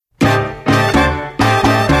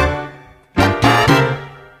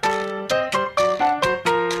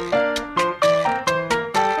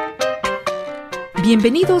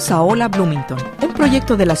Bienvenidos a Hola Bloomington, un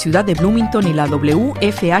proyecto de la ciudad de Bloomington y la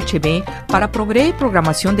WFHB para proveer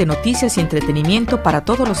programación de noticias y entretenimiento para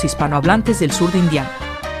todos los hispanohablantes del sur de Indiana.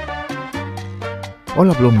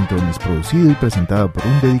 Hola Bloomington es producido y presentado por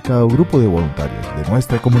un dedicado grupo de voluntarios de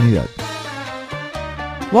nuestra comunidad.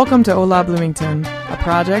 Welcome to Hola Bloomington, a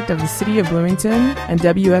project of the City of Bloomington and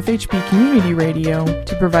WFHB Community Radio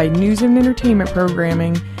to provide news and entertainment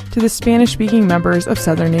programming to the Spanish-speaking members of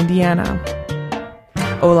Southern Indiana.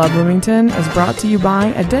 Hola Bloomington is brought to you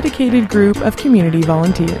by a dedicated group of community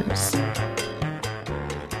volunteers.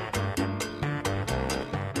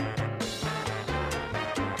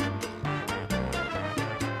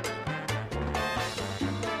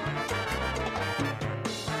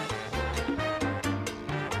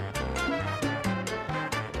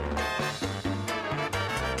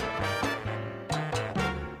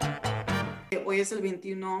 Hoy es el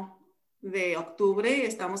 21 de octubre y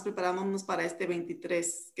estamos preparándonos para este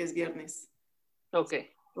 23, que es viernes. Ok,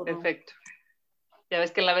 perfecto. Ya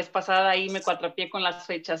ves que la vez pasada ahí me cuatrapié con las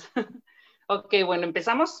fechas. Ok, bueno,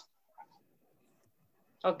 ¿empezamos?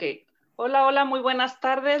 Ok. Hola, muy buenas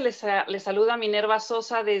tardes. Les saluda Minerva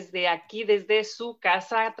Sosa desde aquí, desde su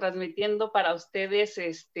casa, transmitiendo para ustedes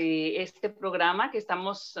este programa que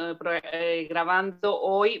estamos grabando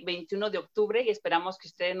hoy, 21 de octubre, y esperamos que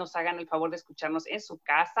ustedes nos hagan el favor de escucharnos en su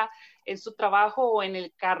casa, en su trabajo o en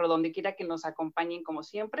el carro, donde quiera que nos acompañen como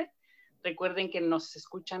siempre. Recuerden que nos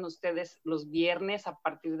escuchan ustedes los viernes a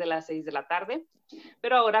partir de las 6 de la tarde,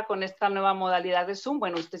 pero ahora con esta nueva modalidad de Zoom,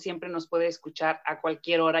 bueno, usted siempre nos puede escuchar a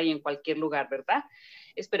cualquier hora y en cualquier lugar, ¿verdad?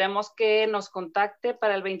 Esperamos que nos contacte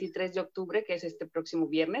para el 23 de octubre, que es este próximo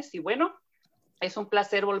viernes, y bueno, es un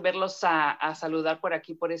placer volverlos a saludar por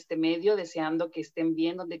aquí, por este medio, deseando que estén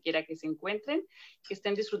bien donde quiera que se encuentren, que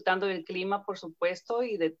estén disfrutando del clima, por supuesto,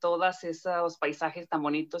 y de todos esos paisajes tan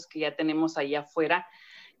bonitos que ya tenemos allá afuera,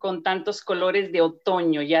 con tantos colores de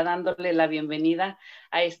otoño, ya dándole la bienvenida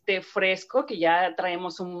a este fresco, que ya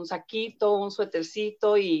traemos un saquito, un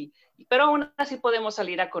suétercito, pero aún así podemos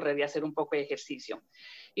salir a correr y hacer un poco de ejercicio.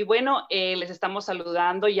 Y bueno, les estamos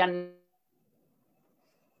saludando ya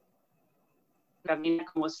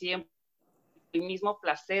como siempre, el mismo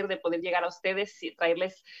placer de poder llegar a ustedes y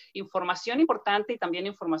traerles información importante y también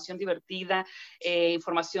información divertida,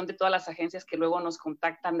 información de todas las agencias que luego nos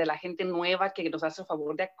contactan, de la gente nueva que nos hace el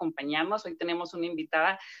favor de acompañarnos. Hoy tenemos una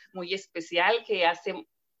invitada muy especial que hace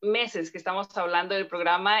meses que estamos hablando del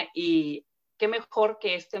programa y qué mejor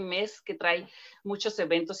que este mes que trae muchos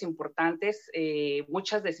eventos importantes,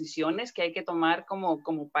 muchas decisiones que hay que tomar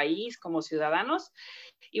como país, como ciudadanos.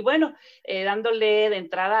 Y bueno, dándole de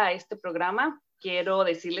entrada a este programa, quiero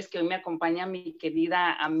decirles que hoy me acompaña mi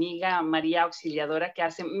querida amiga María Auxiliadora, que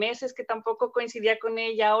hace meses que tampoco coincidía con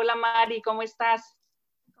ella. Hola Mari, ¿cómo estás?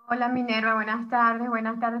 Hola Minerva, buenas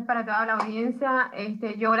tardes para toda la audiencia.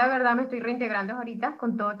 Yo la verdad me estoy reintegrando ahorita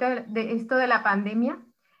con todo esto de la pandemia.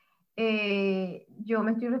 Yo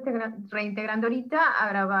me estoy reintegrando ahorita a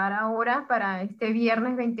grabar ahora para este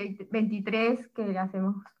viernes 23, que le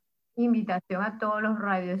hacemos invitación a todos los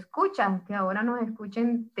radioescuchas que ahora nos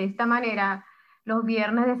escuchen de esta manera los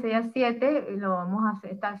viernes de 6 a 7. Lo vamos a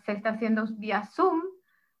hacer, se está haciendo vía Zoom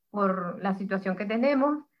por la situación que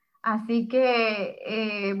tenemos. Así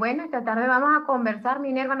que, bueno, esta tarde vamos a conversar,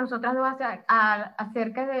 Minerva, nosotras dos,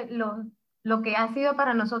 acerca de lo que ha sido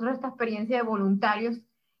para nosotros esta experiencia de voluntarios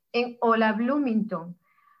en Hola Bloomington.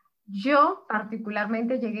 Yo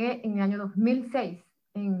particularmente llegué en el año 2006,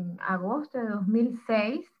 en agosto de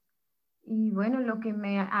 2006, y bueno, lo que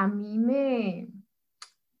a mí me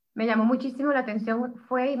llamó muchísimo la atención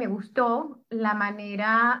fue y me gustó la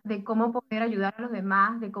manera de cómo poder ayudar a los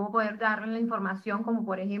demás, de cómo poder darle la información, como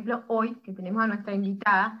por ejemplo hoy que tenemos a nuestra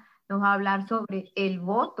invitada, nos va a hablar sobre el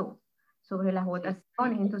voto, sobre las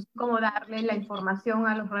votaciones, entonces cómo darle la información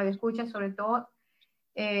a los radioescuchas, sobre todo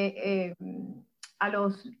a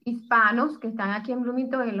los hispanos que están aquí en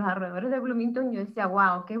Bloomington, en los alrededores de Bloomington. Yo decía,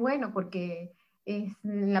 wow, qué bueno, porque es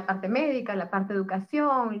la parte médica, la parte de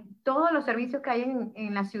educación, todos los servicios que hay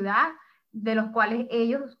en la ciudad, de los cuales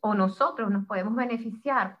ellos o nosotros nos podemos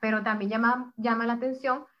beneficiar, pero también llama la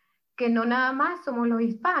atención que no nada más somos los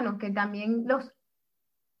hispanos, que también los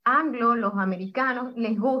anglos, los americanos,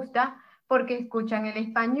 les gusta porque escuchan el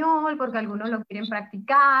español, porque algunos lo quieren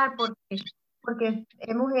practicar, porque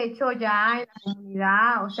hemos hecho ya en la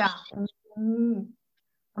comunidad, o sea,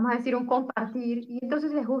 vamos a decir, un compartir, y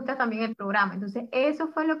entonces les gusta también el programa. Entonces, eso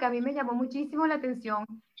fue lo que a mí me llamó muchísimo la atención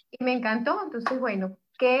y me encantó. Entonces, bueno,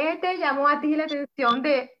 ¿qué te llamó a ti la atención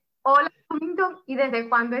de Hola Bloomington y desde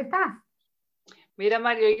cuándo estás? Mira,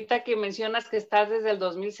 Mario, ahorita que mencionas que estás desde el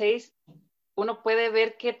 2006, uno puede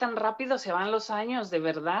ver qué tan rápido se van los años, de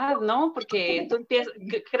verdad, ¿no? Porque tú empiezas,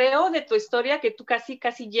 creo de tu historia que tú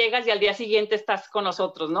casi llegas y al día siguiente estás con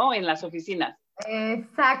nosotros, ¿no? En las oficinas.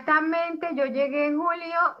 Exactamente, yo llegué en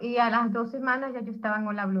julio y a las 2 semanas ya yo estaba en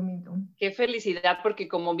Hola Bloomington. Qué felicidad, porque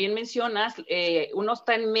como bien mencionas, uno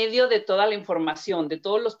está en medio de toda la información, de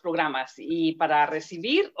todos los programas, y para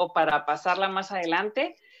recibir o para pasarla más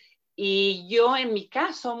adelante. Y yo, en mi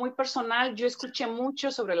caso, muy personal, yo escuché mucho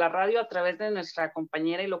sobre la radio a través de nuestra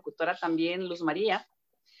compañera y locutora también, Luz María,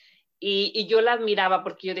 y yo la admiraba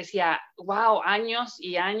porque yo decía, wow, años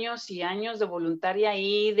y años y años de voluntaria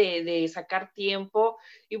ahí, de sacar tiempo,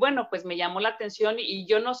 y bueno, pues me llamó la atención, y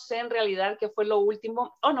yo no sé en realidad qué fue lo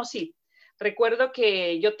último, no, sí, recuerdo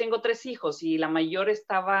que yo tengo 3 hijos y la mayor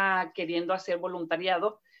estaba queriendo hacer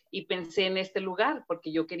voluntariado, y pensé en este lugar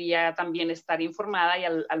porque yo quería también estar informada, y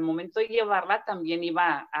al momento de llevarla también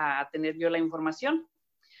iba a tener yo la información.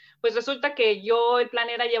 Pues resulta que el plan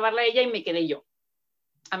era llevarla a ella y me quedé yo.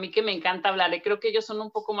 A mí que me encanta hablar, creo que ellos son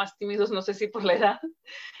un poco más tímidos, no sé si por la edad,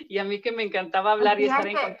 y a mí que me encantaba hablar y estar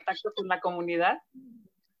en contacto con la comunidad.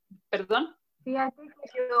 ¿Perdón? Fíjate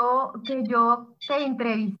que yo te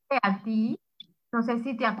entrevisté a ti, no sé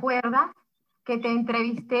si te acuerdas, que te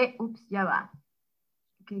entrevisté, ya va,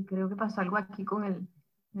 que creo que pasó algo aquí con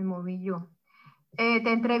me moví yo. Te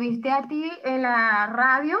entrevisté a ti en la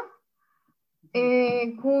radio,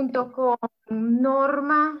 junto con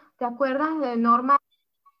Norma, ¿te acuerdas de Norma?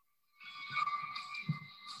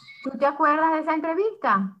 ¿Tú te acuerdas de esa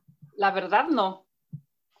entrevista? La verdad, no.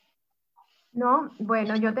 No,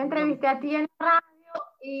 bueno, yo te entrevisté a ti en la radio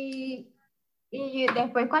y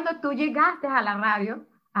después cuando tú llegaste a la radio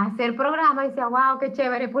a hacer programa, decía, wow, qué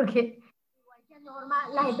chévere, porque igual que Norma,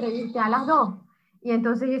 las entrevisté a las 2. Y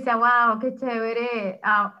entonces yo decía, wow, qué chévere.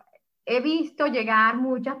 He visto llegar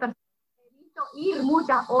muchas personas, he visto ir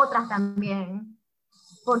muchas otras también,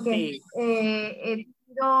 porque sí. He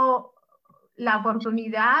tenido la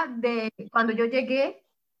oportunidad de, cuando yo llegué,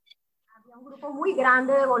 había un grupo muy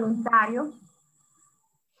grande de voluntarios.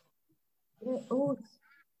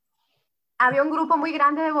 Había un grupo muy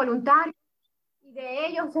grande de voluntarios y de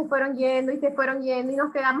ellos se fueron yendo y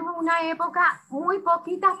nos quedamos en una época muy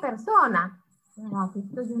poquitas personas. Yo no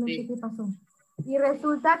sé qué pasó. Y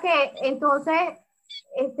resulta que entonces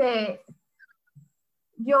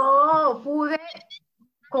yo pude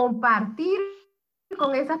compartir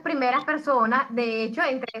con esas primeras personas. De hecho,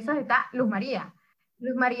 entre esos está Luz María.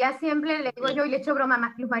 Luz María siempre le digo yo y le echo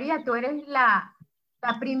broma, Luz María, tú eres la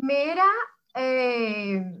primera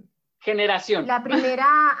generación. La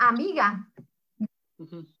primera amiga.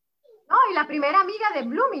 No, y la primera amiga de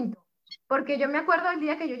Bloomington. Porque yo me acuerdo el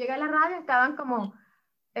día que yo llegué a la radio, estaban como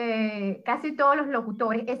casi todos los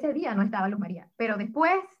locutores. Ese día no estaba Luz María, pero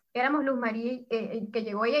después éramos Luz María, que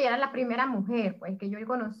llegó ella y era la primera mujer, pues que yo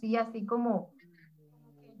conocí así como,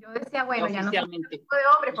 yo decía, bueno, ya no soy un grupo de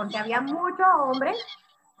hombres, porque había muchos hombres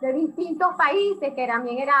de distintos países, que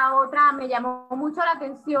también era otra, me llamó mucho la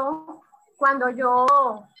atención cuando yo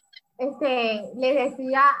le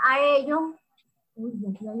decía a ellos, uy,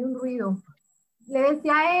 aquí hay un ruido, le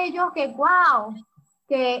decía a ellos que wow,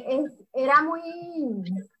 que era muy,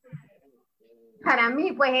 para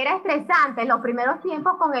mí, pues era estresante en los primeros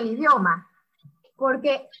tiempos con el idioma,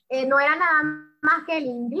 porque no era nada más que el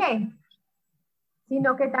inglés,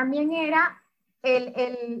 sino que también era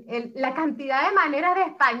la cantidad de maneras de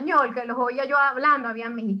español que los oía yo hablando. Había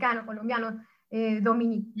mexicanos, colombianos,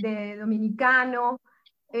 dominicanos,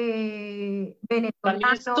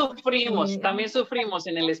 venezolanos. También sufrimos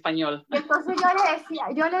en el español. Y entonces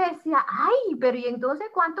yo le decía, ay, pero ¿y entonces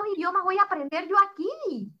cuántos idiomas voy a aprender yo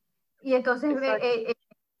aquí? Y entonces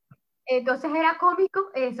era cómico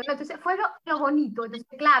eso. Entonces fue lo bonito. Entonces,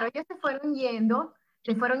 claro, ellos se fueron yendo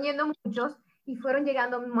muchos, y fueron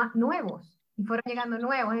llegando nuevos.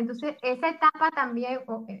 Entonces, esa etapa también,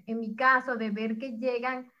 en mi caso, de ver que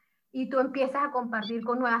llegan y tú empiezas a compartir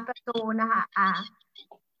con nuevas personas,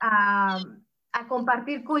 a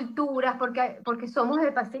compartir culturas, porque somos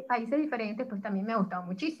de países diferentes, pues también me ha gustado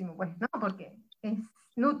muchísimo, pues, ¿no? Porque es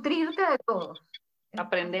nutrirte de todos.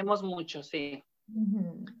 Aprendemos mucho, sí.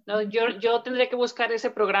 No, yo tendría que buscar ese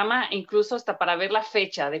programa incluso hasta para ver la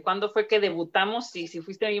fecha de cuándo fue que debutamos y si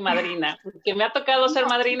fuiste mi madrina, porque me ha tocado ser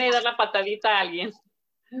madrina y dar la patadita a alguien.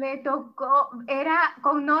 Me tocó, era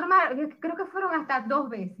con Norma, creo que fueron hasta 2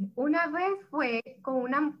 veces. Una vez fue con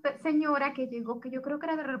una señora que llegó, que yo creo que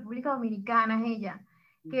era de República Dominicana, ella,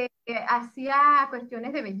 que hacía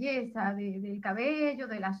cuestiones de belleza, del cabello,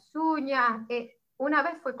 de las uñas. Una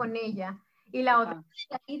vez fue con ella. Y la otra,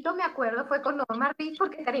 me acuerdo, fue con Norma Riz,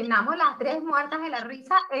 porque terminamos las 3 muertas de la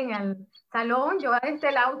risa en el salón, yo a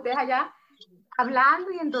este lado, ustedes allá,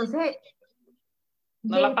 hablando y entonces...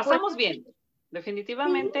 Nos la pasamos bien.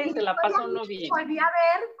 Definitivamente sí, se la pasa uno bien. Volví a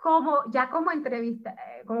ver como entrevista,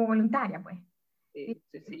 como voluntaria, pues. Sí.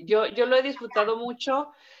 Yo lo he disfrutado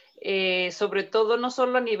mucho, sobre todo no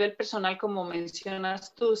solo a nivel personal como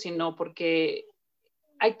mencionas tú, sino porque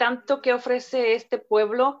hay tanto que ofrece este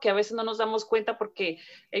pueblo que a veces no nos damos cuenta porque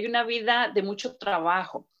hay una vida de mucho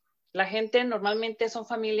trabajo. La gente normalmente son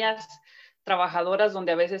familias trabajadoras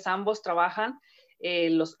donde a veces ambos trabajan,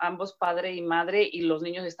 ambos padre y madre, y los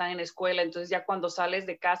niños están en escuela. Entonces ya cuando sales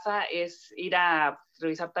de casa es ir a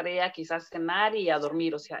revisar tarea, quizás cenar y a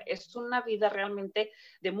dormir. O sea, es una vida realmente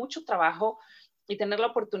de mucho trabajo, y tener la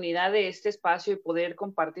oportunidad de este espacio y poder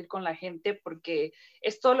compartir con la gente, porque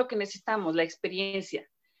es todo lo que necesitamos, la experiencia.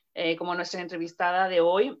 Como nuestra entrevistada de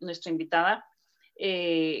hoy, nuestra invitada,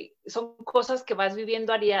 son cosas que vas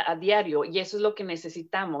viviendo a diario, y eso es lo que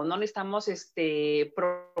necesitamos. No necesitamos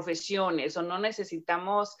profesiones, o no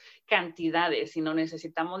necesitamos cantidades, sino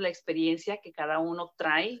necesitamos la experiencia que cada uno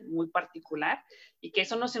trae muy particular, y que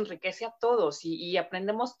eso nos enriquece a todos, y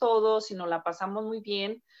aprendemos todos y nos la pasamos muy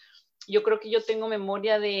bien. Yo creo que yo tengo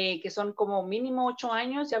memoria de que son como mínimo 8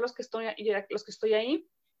 años ya los que estoy ahí,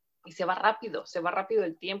 y se va rápido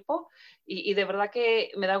el tiempo, y de verdad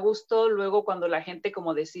que me da gusto luego cuando la gente,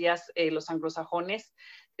 como decías, los anglosajones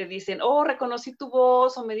te dicen, oh, reconocí tu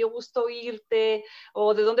voz, o me dio gusto oírte,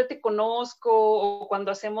 o de dónde te conozco, o cuando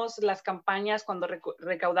hacemos las campañas, cuando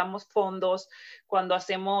recaudamos fondos, cuando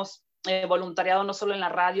hacemos voluntariado no solo en la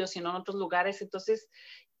radio, sino en otros lugares. Entonces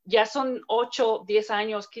ya son 8, 10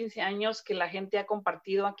 años, 15 años que la gente ha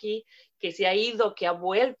compartido aquí, que se ha ido, que ha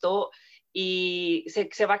vuelto, y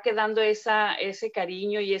se va quedando ese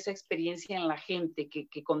cariño y esa experiencia en la gente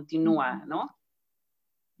que continúa, ¿no?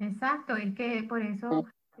 Exacto, es que por eso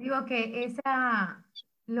digo que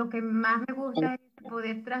lo que más me gusta es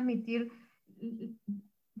poder transmitir,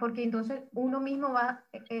 porque entonces uno mismo va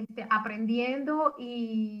aprendiendo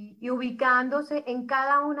y ubicándose en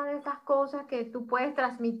cada una de esas cosas que tú puedes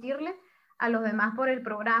transmitirle a los demás por el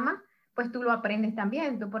programa, pues tú lo aprendes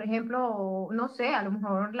también. Tú, por ejemplo, no sé, a lo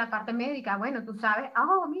mejor la parte médica, bueno, tú sabes,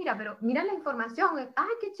 oh, mira, pero mira la información, ay,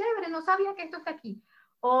 qué chévere, no sabía que esto está aquí.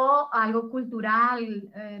 O algo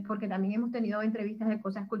cultural, porque también hemos tenido entrevistas de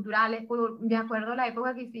cosas culturales. Me acuerdo la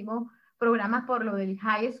época que hicimos programas por lo del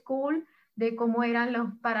high school, de cómo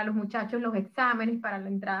eran para los muchachos los exámenes para la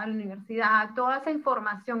entrada a la universidad, toda esa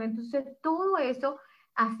información. Entonces, todo eso,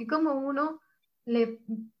 así como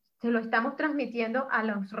se lo estamos transmitiendo a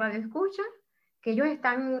los radioescuchas, que ellos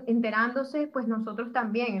están enterándose, pues nosotros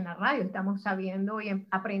también en la radio estamos sabiendo y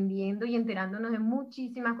aprendiendo y enterándonos de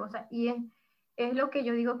muchísimas cosas. Y es lo que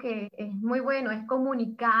yo digo que es muy bueno, es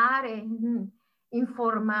comunicar, es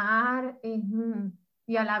informar,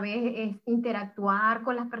 y a la vez es interactuar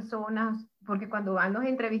con las personas, porque cuando van los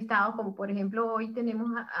entrevistados, como por ejemplo hoy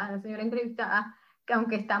tenemos a la señora entrevistada, que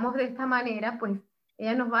aunque estamos de esta manera, pues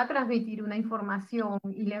ella nos va a transmitir una información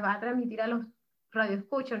y le va a transmitir a los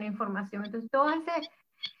radioescuchas una información. Entonces todo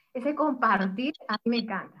ese compartir a mí me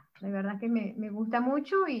encanta, de verdad que me gusta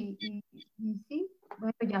mucho y sí.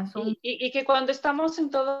 Bueno, ya son... y que cuando estamos en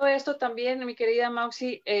todo esto también, mi querida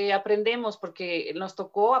Mauxi, aprendemos, porque nos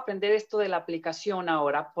tocó aprender esto de la aplicación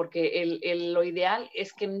ahora, porque lo ideal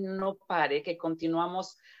es que no pare, que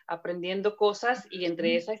continuamos aprendiendo cosas, y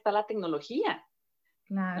entre esas está la tecnología.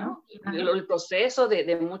 Claro, ¿no? claro. El proceso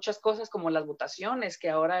de muchas cosas, como las votaciones, que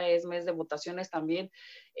ahora es mes de votaciones también.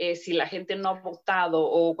 Si la gente no ha votado,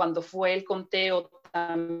 o cuando fue el conteo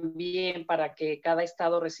también para que cada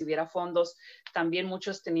estado recibiera fondos, también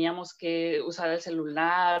muchos teníamos que usar el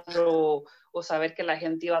celular, o saber que la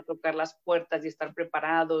gente iba a tocar las puertas y estar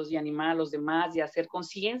preparados y animar a los demás y hacer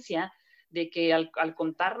conciencia de que al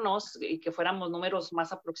contarnos y que fuéramos números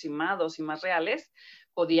más aproximados y más reales,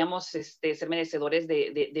 podíamos ser merecedores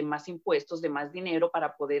de más impuestos, de más dinero,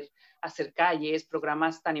 para poder hacer calles,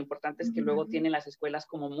 programas tan importantes que luego tienen las escuelas,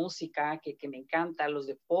 como música, que me encanta, los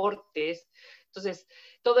deportes. Entonces,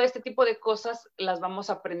 todo este tipo de cosas las vamos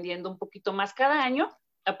aprendiendo un poquito más. Cada año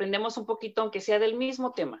aprendemos un poquito, aunque sea del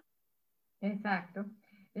mismo tema. Exacto,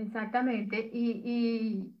 exactamente.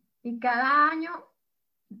 Y cada año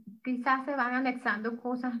quizás se van anexando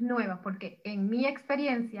cosas nuevas, porque en mi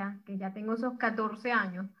experiencia, que ya tengo esos 14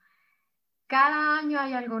 años, cada año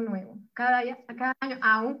hay algo nuevo, cada año,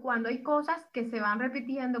 aun cuando hay cosas que se van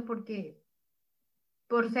repitiendo, porque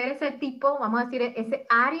por ser ese tipo, vamos a decir, ese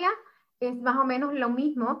área es más o menos lo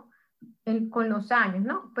mismo con los años,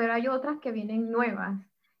 ¿no? Pero hay otras que vienen nuevas,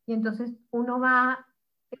 y entonces uno va,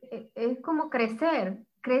 es como crecer,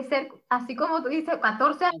 así como tú dices,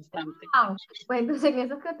 14 años, wow. Pues entonces en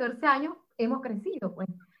esos 14 años hemos crecido, pues.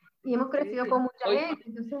 y hemos crecido con mucha gente,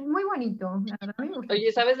 entonces es muy bonito, la verdad me gusta.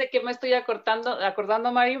 Oye, ¿sabes de qué me estoy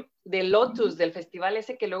acordando, Mari? Del Lotus, del festival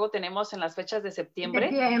ese que luego tenemos en las fechas de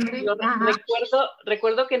septiembre.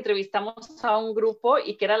 Recuerdo que entrevistamos a un grupo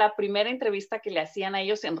y que era la primera entrevista que le hacían a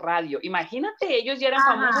ellos en radio. Imagínate, ellos ya eran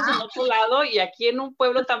famosos en otro lado y aquí en un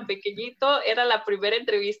pueblo tan pequeñito era la primera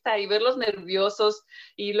entrevista y verlos nerviosos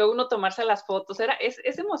y luego uno tomarse las fotos.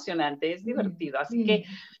 Es emocionante, es divertido. Así que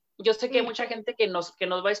yo sé que hay mucha gente que nos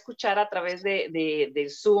va a escuchar a través del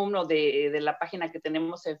Zoom o de la página que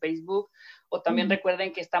tenemos en Facebook, o también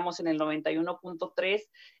recuerden que estamos en el 91.3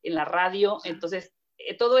 en la radio. Entonces,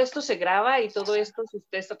 todo esto se graba y todo esto, si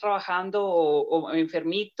usted está trabajando o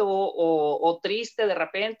enfermito o triste de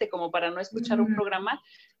repente, como para no escuchar un programa,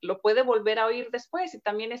 lo puede volver a oír después. Y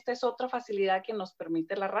también esta es otra facilidad que nos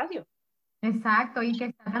permite la radio. Exacto, y que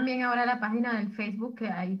está también ahora la página del Facebook, que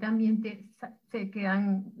ahí también se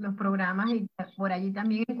quedan los programas y por allí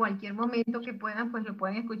también en cualquier momento que puedan, pues lo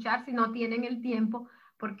pueden escuchar si no tienen el tiempo,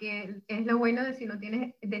 porque es lo bueno de si no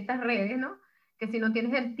tienes de estas redes, ¿no? Que si no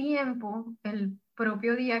tienes el tiempo, el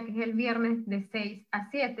propio día, que es el viernes de 6 a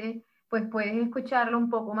 7, pues puedes escucharlo un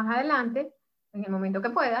poco más adelante, en el momento que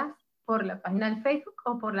puedas, por la página del Facebook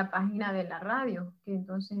o por la página de la radio, que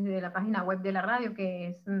entonces de la página web de la radio, que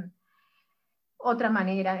es otra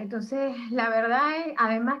manera. Entonces, la verdad es,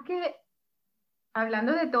 además que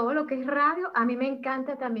hablando de todo lo que es radio, a mí me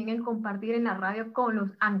encanta también el compartir en la radio con los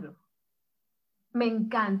anglos. Me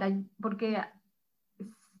encanta, porque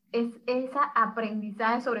es ese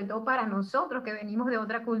aprendizaje, sobre todo para nosotros que venimos de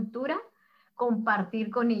otra cultura, compartir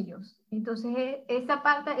con ellos. Entonces, esa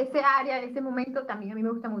parte, ese área, ese momento también a mí me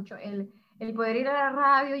gusta mucho, el poder ir a la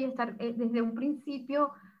radio y estar desde un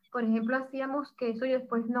principio. Por ejemplo, hacíamos que eso y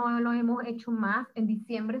después no lo hemos hecho más. En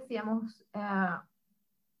diciembre hacíamos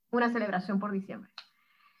una celebración por diciembre.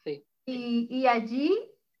 Sí. Y allí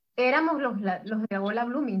éramos los de Hola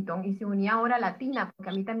Bloomington y se unía Hora Latina, porque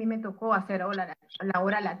a mí también me tocó hacer la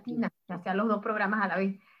Hora Latina, hacía los dos programas a la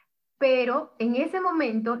vez. Pero en ese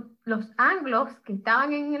momento los anglos que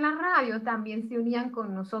estaban en la radio también se unían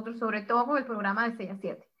con nosotros, sobre todo con el programa de 6 a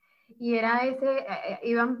 7. Y era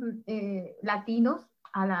iban latinos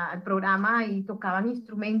al programa y tocaban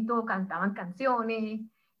instrumentos, cantaban canciones,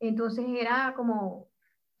 entonces era como,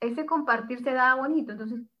 ese compartir se daba bonito,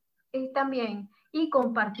 entonces es también, y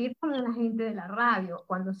compartir con la gente de la radio,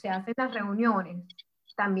 cuando se hacen las reuniones,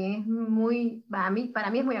 también es muy, para mí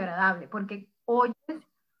es muy agradable, porque oyes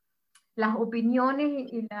las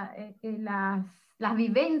opiniones y las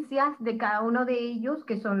vivencias de cada uno de ellos,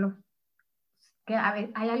 que son los, que a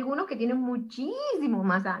ver, hay algunos que tienen muchísimos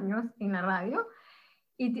más años en la radio,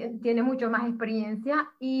 y tiene mucho más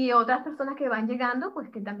experiencia, y otras personas que van llegando, pues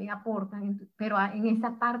que también aportan, pero en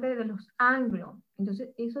esa parte de los anglos.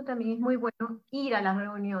 Entonces, eso también es muy bueno, ir a las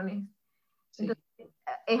reuniones. Sí. Entonces,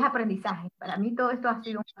 es aprendizaje. Para mí todo esto ha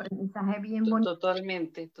sido un aprendizaje bien bonito.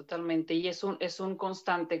 Totalmente. Y es un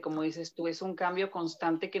constante, como dices tú, es un cambio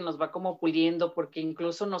constante que nos va como puliendo, porque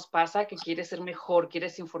incluso nos pasa que quieres ser mejor,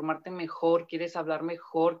 quieres informarte mejor, quieres hablar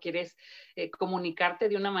mejor, quieres comunicarte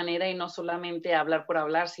de una manera y no solamente hablar por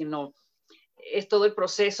hablar, sino es todo el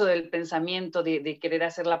proceso del pensamiento, de querer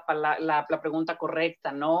hacer la pregunta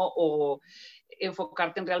correcta, ¿no? O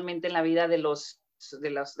enfocarte realmente en la vida de los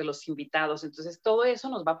invitados. Entonces, todo eso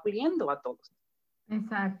nos va puliendo a todos.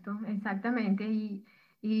 Exacto, exactamente.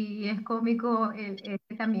 Y es cómico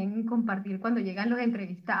también compartir cuando llegan los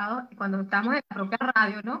entrevistados, cuando estamos en la propia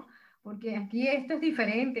radio, ¿no? Porque aquí esto es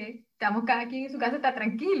diferente. Estamos cada quien en su casa, está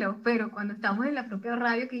tranquilo, pero cuando estamos en la propia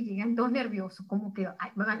radio que llegan todos nerviosos, como que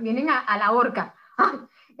vienen a la horca. ¡Ay!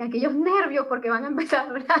 Y aquellos nervios porque van a empezar a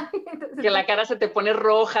hablar. Entonces, que la cara se te pone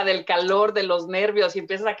roja del calor, de los nervios y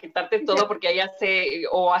empiezas a quitarte todo porque ahí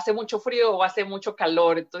hace mucho frío o hace mucho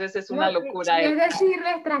calor, entonces es una locura. Y es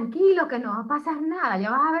decirles, tranquilo, que no va a pasar nada, ya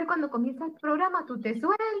vas a ver cuando comienza el programa, tú te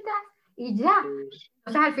sueltas y ya.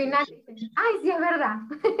 O sea, al final, ay, sí, es verdad.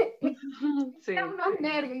 Sí. Unos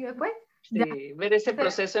nervios y después... Sí, ya. Ver ese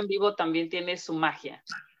proceso en vivo también tiene su magia.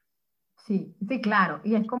 Sí, sí, claro.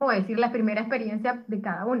 Y es como decir la primera experiencia de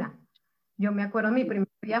cada una. Yo me acuerdo, mi primer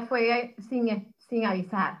día fue sin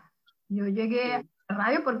avisar. Yo llegué a la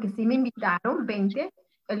radio porque sí me invitaron 20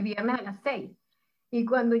 el viernes a las 6. Y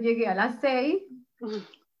cuando llegué a las 6,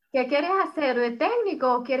 ¿qué quieres hacer? ¿De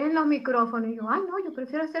técnico o quieres los micrófonos? Y yo, ay, no, yo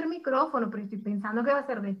prefiero hacer micrófono, pero estoy pensando que va a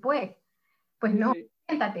ser después. Pues no,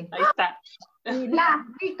 siéntate. Ahí está.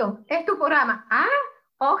 Y listo, es tu programa. Ah,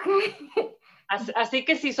 ok. Así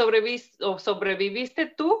que si sobreviviste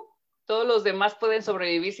tú, todos los demás pueden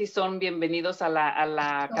sobrevivir si son bienvenidos a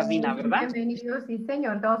la cabina, ¿verdad? Bienvenidos, sí,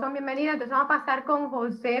 señor. Todos son bienvenidos. Entonces vamos a pasar con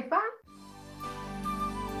Josefa.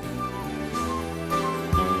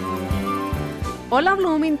 Hola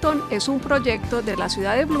Bloomington es un proyecto de la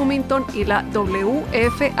ciudad de Bloomington y la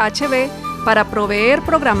WFHB para proveer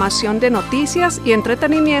programación de noticias y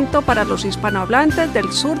entretenimiento para los hispanohablantes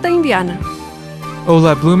del sur de Indiana.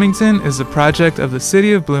 Hola Bloomington is a project of the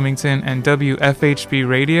City of Bloomington and WFHB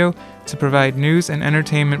Radio to provide news and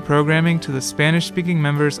entertainment programming to the Spanish-speaking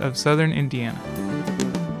members of Southern Indiana.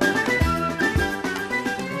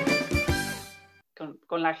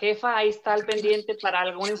 Con la jefa, ahí está al pendiente para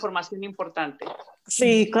alguna información importante.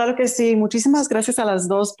 Sí, claro que sí. Muchísimas gracias a las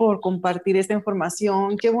dos por compartir esta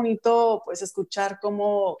información. Qué bonito pues escuchar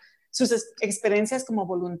cómo sus experiencias como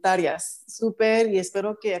voluntarias. Súper, y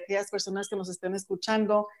espero que aquellas personas que nos estén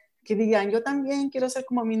escuchando que digan, yo también quiero ser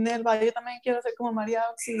como Minerva, yo también quiero ser como María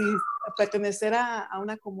Oxy, pertenecer a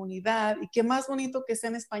una comunidad. Y qué más bonito que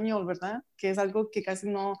sea en español, ¿verdad? Que es algo que casi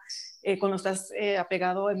no, cuando estás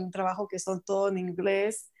apegado en un trabajo que son todo en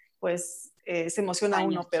inglés, pues se emociona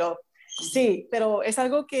uno, pero sí, pero es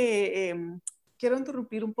algo que quiero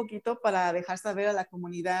interrumpir un poquito para dejar saber a la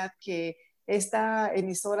comunidad que esta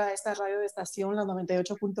emisora, esta radio de estación, la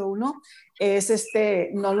 98.1, es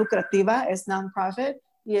no lucrativa, es non-profit,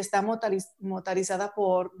 y está motorizada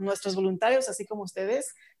por nuestros voluntarios, así como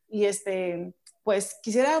ustedes. Y pues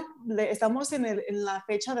estamos en la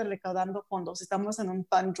fecha de recaudando fondos, estamos en un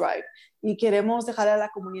fund drive y queremos dejar a la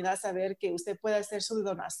comunidad saber que usted puede hacer su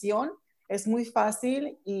donación. Es muy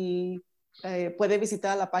fácil y puede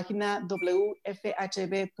visitar la página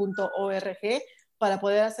wfhb.org para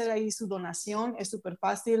poder hacer ahí su donación. Es súper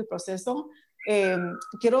fácil el proceso.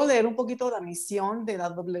 Quiero leer un poquito la misión de la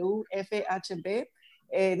WFHB.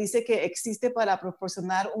 Dice que existe para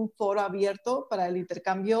proporcionar un foro abierto para el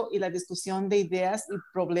intercambio y la discusión de ideas y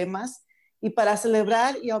problemas, y para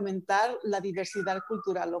celebrar y aumentar la diversidad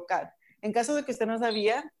cultural local. En caso de que usted no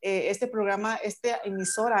sabía, este programa, esta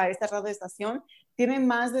emisora, esta radio estación, tiene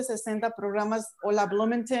más de 60 programas. Hola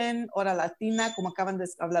Bloomington, Hora Latina, como acaban de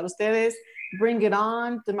hablar ustedes, Bring It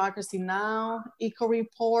On, Democracy Now!, Eco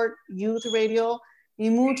Report, Youth Radio, y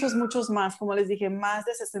muchos, muchos más. Como les dije, más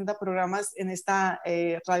de 60 programas en esta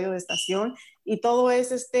radio de estación. Y todo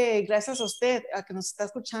es gracias a usted, al que nos está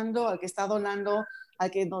escuchando, al que está donando, al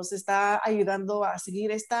que nos está ayudando a seguir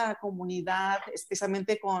esta comunidad,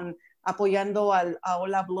 especialmente apoyando a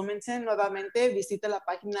Hola Bloomington. Nuevamente, visite la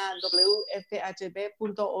página wfhb.org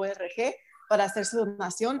para hacer su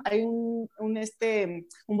donación. Hay un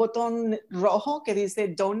botón rojo que dice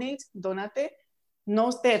Donate, Donate. No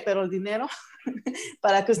usted, pero el dinero,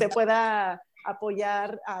 para que usted pueda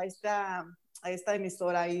apoyar a esta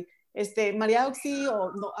emisora. Y María Oxy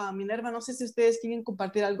o Minerva, no sé si ustedes quieren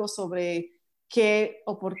compartir algo sobre qué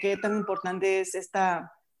o por qué tan importante es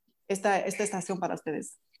esta estación para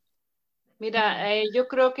ustedes. Mira, yo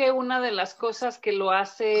creo que una de las cosas que lo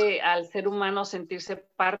hace al ser humano sentirse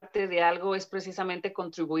parte de algo es precisamente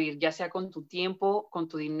contribuir, ya sea con tu tiempo, con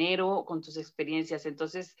tu dinero, con tus experiencias.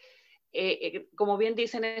 Entonces, como bien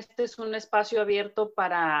dicen, este es un espacio abierto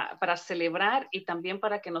para celebrar y también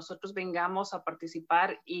para que nosotros vengamos a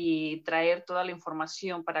participar y traer toda la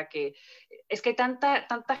información para que, es que hay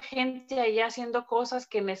tanta gente allá haciendo cosas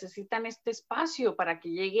que necesitan este espacio para que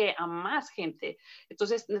llegue a más gente.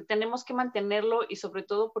 Entonces tenemos que mantenerlo, y sobre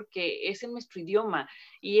todo porque es en nuestro idioma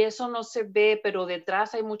y eso no se ve, pero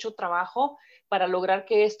detrás hay mucho trabajo para lograr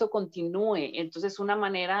que esto continúe. Entonces, una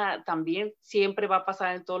manera también siempre va a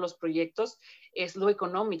pasar en todos los proyectos es lo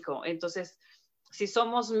económico. Entonces, si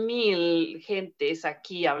somos 1,000 gentes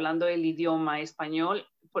aquí hablando el idioma español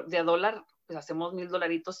de a $1, pues hacemos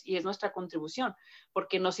 $1,000 y es nuestra contribución,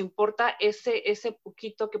 porque nos importa ese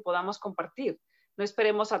poquito que podamos compartir. No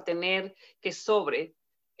esperemos a tener que sobre.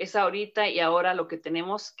 Es ahorita y ahora lo que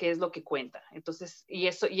tenemos, que es lo que cuenta. Entonces, y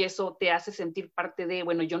eso te hace sentir parte de,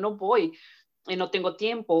 bueno, yo no voy, no tengo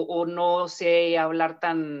tiempo o no sé hablar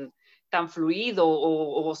tan fluido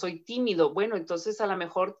o soy tímido. Bueno, entonces a lo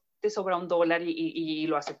mejor te sobra $1 y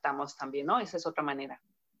lo aceptamos también, ¿no? Esa es otra manera.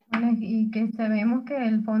 Bueno, y que sabemos que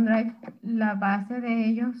el Fund Drive, la base de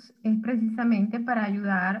ellos es precisamente para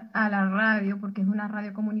ayudar a la radio, porque es una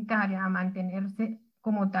radio comunitaria, a mantenerse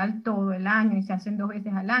como tal todo el año, y se hacen 2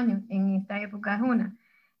 veces al año. En esta época es una.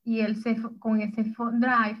 Y con ese Fund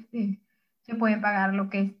Drive se pueden pagar lo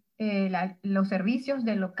que es los servicios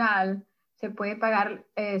del local, se puede pagar,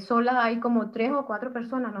 solo hay como 3 o 4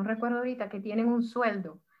 personas, no recuerdo ahorita, que tienen un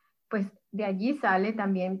sueldo. Pues de allí sale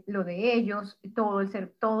también lo de ellos, todos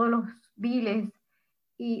los biles,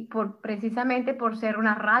 y precisamente por ser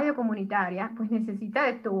una radio comunitaria, pues necesita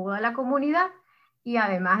de toda la comunidad. Y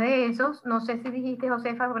además de eso, no sé si dijiste,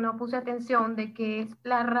 Josefa, no puse atención, de que es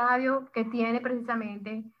la radio que tiene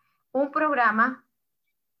precisamente un programa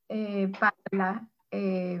para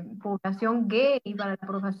población gay, para la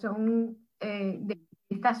población de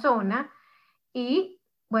esta zona. Y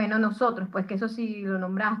bueno, nosotros, pues que eso sí lo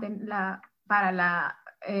nombraste, para la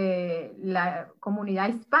comunidad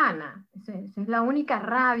hispana. Esa es la única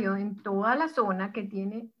radio en toda la zona que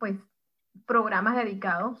tiene pues programas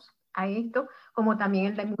dedicados a esto, como también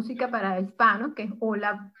el de música para hispanos, que es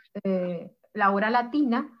la hora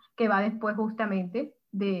latina, que va después justamente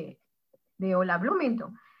de Hola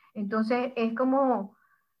Bloomington. Entonces es como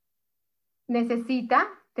necesita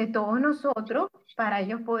de todos nosotros para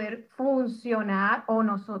ellos poder funcionar o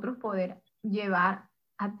nosotros poder llevar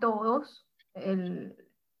a todos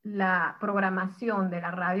la programación de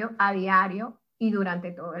la radio a diario y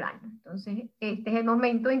durante todo el año. Entonces, este es el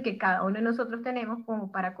momento en que cada uno de nosotros tenemos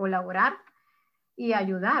como para colaborar y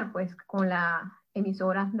ayudar pues con la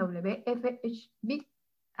emisora WFHB.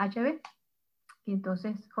 Y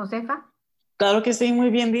entonces, Josefa. Claro que sí, muy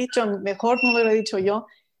bien dicho. Mejor no lo hubiera dicho yo.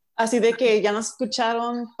 Así de que ya nos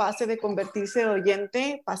escucharon, pase de convertirse de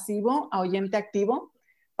oyente pasivo a oyente activo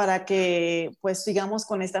para que pues sigamos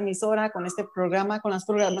con esta emisora, con este programa, con las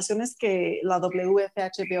programaciones que la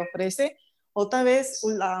WFHB ofrece. Otra vez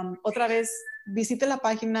visite la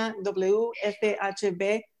página wfhb.org.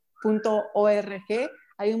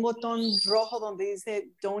 Hay un botón rojo donde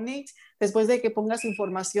dice Donate. Después de que ponga su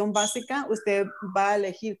información básica, usted va a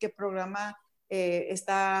elegir qué programa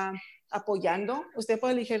está apoyando. Usted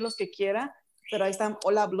puede elegir los que quiera, pero ahí están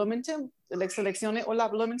Hola Bloomington. Seleccione Hola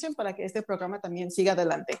Bloomington para que este programa también siga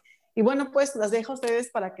adelante. Y bueno, pues las dejo a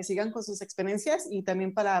ustedes para que sigan con sus experiencias y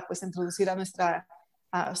también para pues introducir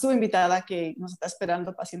a su invitada que nos está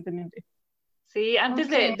esperando pacientemente. Sí, antes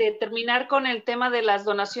de terminar con el tema de las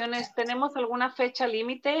donaciones, ¿tenemos alguna fecha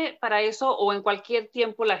límite para eso o en cualquier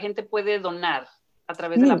tiempo la gente puede donar a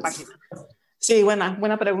través de la página? Sí,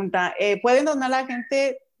 buena pregunta. Pueden donar la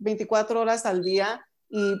gente 24 horas al día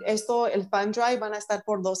y el Fund Drive van a estar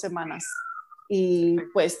por 2 semanas. Y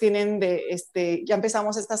pues ya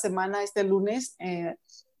empezamos esta semana, este lunes,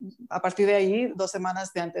 a partir de ahí 2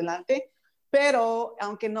 semanas de adelante. Pero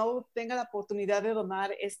aunque no tenga la oportunidad de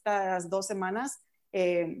donar estas 2 semanas,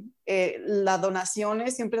 las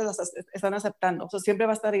donaciones siempre las están aceptando. Siempre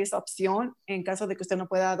va a estar esa opción en caso de que usted no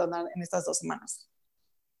pueda donar en estas 2 semanas.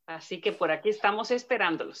 Así que por aquí estamos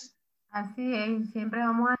esperándolos. Así es, siempre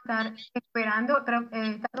vamos a estar esperando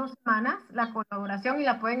estas 2 semanas la colaboración y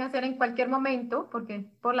la pueden hacer en cualquier momento porque es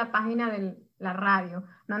por la página de la radio.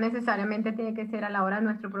 No necesariamente tiene que ser a la hora de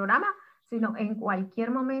nuestro programa, sino en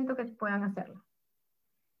cualquier momento que puedan hacerlo.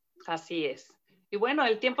 Así es. Y bueno,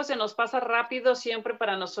 el tiempo se nos pasa rápido siempre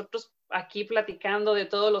para nosotros aquí platicando de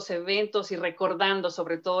todos los eventos y recordando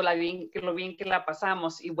sobre todo lo bien que la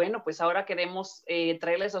pasamos. Y bueno, pues ahora queremos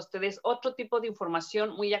traerles a ustedes otro tipo de información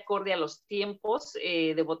muy acorde a los tiempos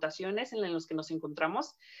de votaciones en los que nos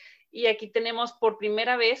encontramos. Y aquí tenemos por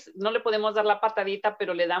primera vez, no le podemos dar la patadita,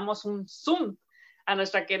 pero le damos un zoom a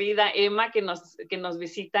nuestra querida Emma que nos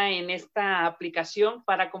visita en esta aplicación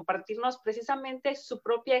para compartirnos precisamente su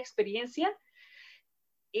propia experiencia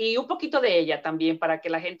y un poquito de ella también para que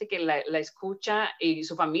la gente que la escucha y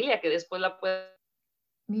su familia que después la pueda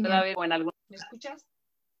ver o en algún... ¿Me escuchas?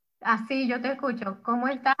 Sí, yo te escucho. ¿Cómo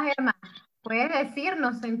estás, Emma? ¿Puedes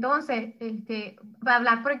decirnos entonces, va a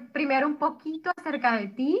hablar primero un poquito acerca de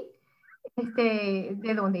ti?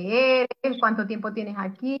 De dónde eres, cuánto tiempo tienes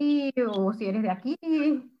aquí, o si eres de aquí.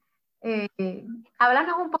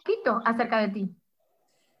 Háblanos un poquito acerca de ti.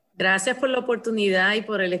 Gracias por la oportunidad y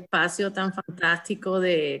por el espacio tan fantástico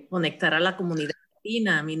de conectar a la comunidad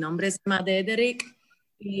latina. Mi nombre es Emma Dederick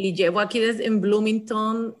y llevo aquí en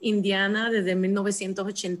Bloomington, Indiana, desde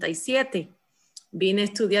 1987. Vine a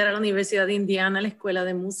estudiar a la Universidad de Indiana, a la Escuela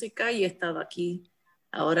de Música, y he estado aquí.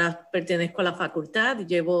 Ahora pertenezco a la facultad,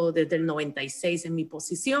 llevo desde el 96 en mi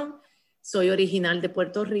posición. Soy original de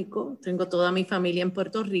Puerto Rico, tengo toda mi familia en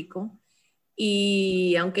Puerto Rico.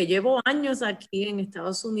 Y aunque llevo años aquí en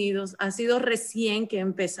Estados Unidos, ha sido recién que he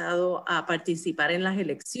empezado a participar en las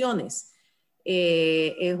elecciones.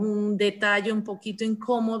 Es un detalle un poquito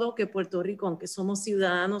incómodo que Puerto Rico, aunque somos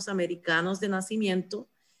ciudadanos americanos de nacimiento,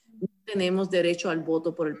 no tenemos derecho al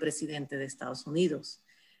voto por el presidente de Estados Unidos.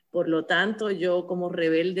 Por lo tanto, yo como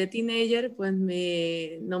rebelde teenager, pues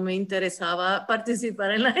no me interesaba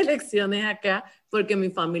participar en las elecciones acá porque mi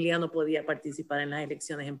familia no podía participar en las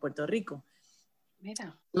elecciones en Puerto Rico.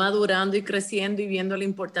 Mira. Madurando y creciendo y viendo la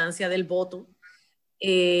importancia del voto,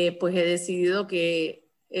 pues he decidido que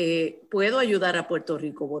puedo ayudar a Puerto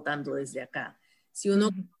Rico votando desde acá. Si uno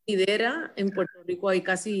considera, en Puerto Rico hay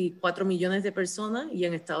casi 4 millones de personas y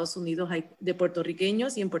en Estados Unidos hay de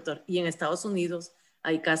puertorriqueños y en Estados Unidos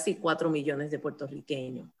hay casi 4 millones de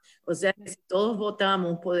puertorriqueños. O sea, que si todos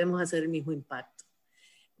votamos, podemos hacer el mismo impacto.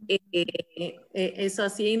 Eso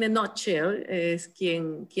así, en a nutshell, es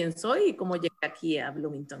quién soy y cómo llegué aquí a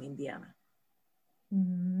Bloomington, Indiana.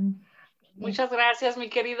 Muchas gracias, mi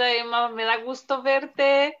querida Emma. Me da gusto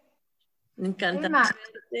verte. Me encanta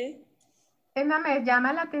verte. Emma, me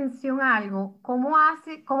llama la atención algo. ¿Cómo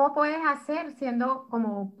puedes hacer, siendo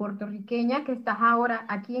como puertorriqueña que estás ahora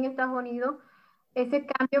aquí en Estados Unidos, ese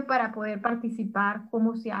cambio para poder participar?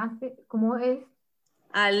 ¿Cómo se hace? ¿Cómo es?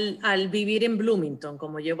 Al vivir en Bloomington,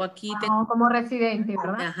 como llevo aquí. Como residente,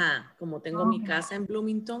 ¿verdad? Ajá, como tengo mi casa en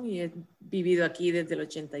Bloomington y he vivido aquí desde el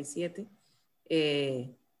 87,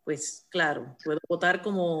 pues claro, puedo votar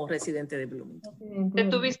como residente de Bloomington. ¿Te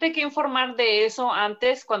tuviste que informar de eso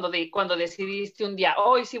antes cuando decidiste un día,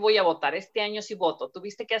 hoy sí voy a votar, este año sí voto?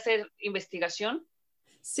 ¿Tuviste que hacer investigación?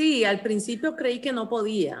 Sí, al principio creí que no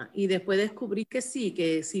podía y después descubrí que sí,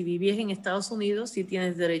 que si vivías en Estados Unidos sí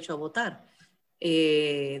tienes derecho a votar.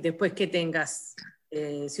 Después que tengas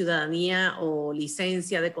ciudadanía o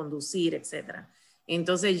licencia de conducir, etc.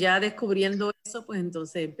 Entonces ya descubriendo eso, pues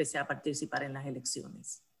entonces empecé a participar en las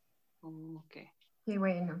elecciones. Okay. Qué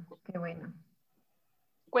bueno, qué bueno.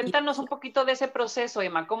 Cuéntanos un poquito de ese proceso,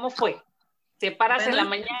 Emma. ¿Cómo fue? Te paras en la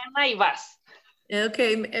mañana y vas. Ok,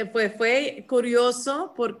 pues fue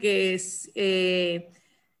curioso porque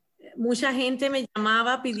mucha gente me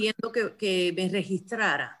llamaba pidiendo que me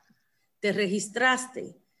registrara. ¿Te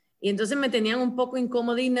registraste? Y entonces me tenían un poco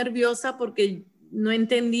incómoda y nerviosa porque no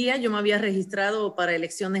entendía, yo me había registrado para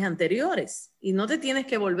elecciones anteriores y no te tienes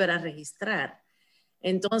que volver a registrar.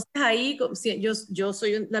 Entonces ahí, yo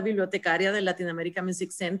soy la bibliotecaria del Latin American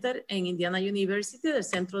Music Center en Indiana University, del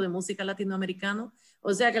Centro de Música Latinoamericano,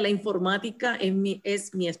 o sea que la informática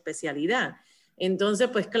es mi especialidad. Entonces,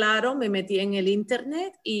 pues claro, me metí en el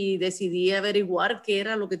internet y decidí averiguar qué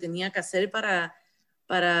era lo que tenía que hacer para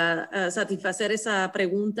satisfacer esa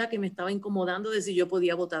pregunta que me estaba incomodando de si yo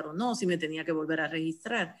podía votar o no, si me tenía que volver a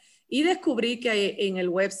registrar. Y descubrí que en el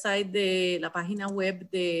website de la página web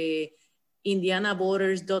de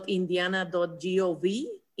indianavoters.indiana.gov,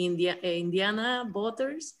 Indiana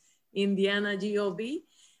Voters, Indiana.gov,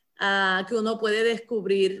 que uno puede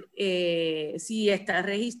descubrir si está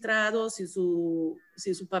registrado, si sus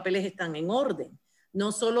papeles están en orden.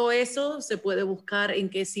 No solo eso, se puede buscar en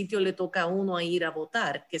qué sitio le toca a uno a ir a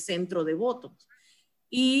votar, qué centro de votos.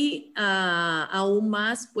 Y aún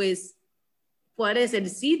más, pues, cuál es el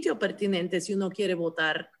sitio pertinente si uno quiere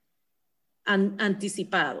votar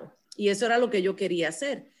anticipado. Y eso era lo que yo quería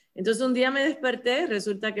hacer. Entonces un día me desperté,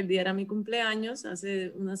 resulta que el día era mi cumpleaños,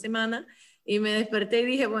 hace una semana, y me desperté y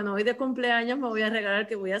dije, bueno, hoy de cumpleaños me voy a regalar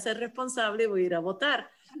que voy a ser responsable y voy a ir a votar.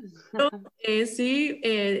 Pero,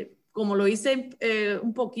 como lo hice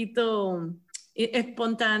un poquito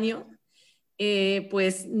espontáneo,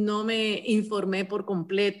 pues no me informé por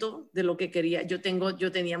completo de lo que quería. Yo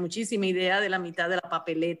tenía muchísima idea de la mitad de la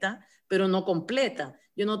papeleta, pero no completa.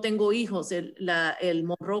 Yo no tengo hijos. El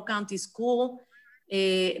Monroe County School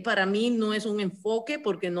para mí no es un enfoque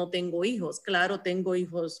porque no tengo hijos. Claro, tengo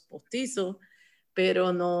hijos postizos,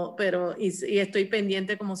 y estoy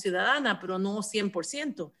pendiente como ciudadana, pero no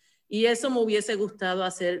 100%. Y eso me hubiese gustado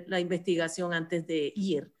hacer la investigación antes de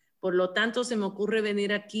ir. Por lo tanto, se me ocurre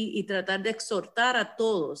venir aquí y tratar de exhortar a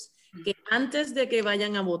todos que antes de que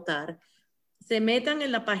vayan a votar, se metan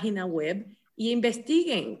en la página web y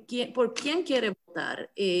investiguen por quién quiere votar,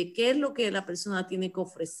 qué es lo que la persona tiene que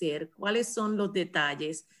ofrecer, cuáles son los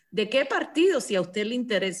detalles, de qué partido, si a usted le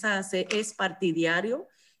interesa, es partidario,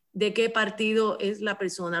 de qué partido es la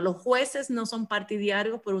persona. Los jueces no son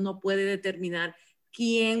partidarios, pero uno puede determinar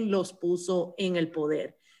quién los puso en el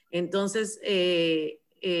poder. Entonces, le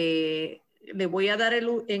voy a dar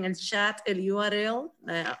en el chat el URL,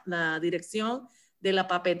 la dirección de la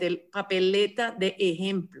papeleta de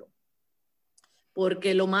ejemplo.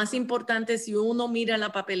 Porque lo más importante, si uno mira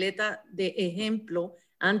la papeleta de ejemplo,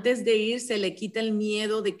 antes de ir se le quita el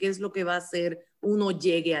miedo de qué es lo que va a hacer uno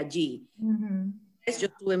llegue allí. Uh-huh. Yo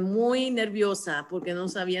estuve muy nerviosa porque no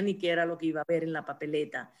sabía ni qué era lo que iba a ver en la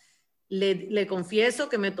papeleta. Le confieso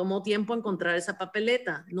que me tomó tiempo encontrar esa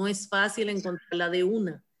papeleta. No es fácil encontrarla de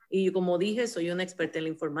una. Y como dije, soy una experta en la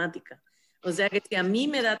informática. O sea que si a mí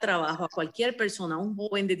me da trabajo, a cualquier persona, a un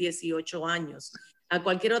joven de 18 años, a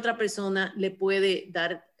cualquier otra persona le puede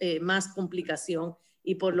dar más complicación.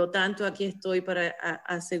 Y por lo tanto, aquí estoy para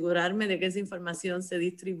asegurarme de que esa información se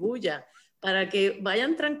distribuya, para que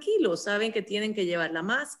vayan tranquilos. Saben que tienen que llevar la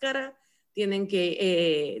máscara, tienen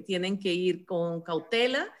que ir con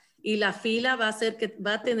cautela. Y la fila va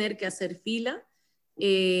a tener que hacer fila.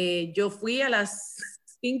 Yo fui a las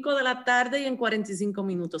 5 de la tarde y en 45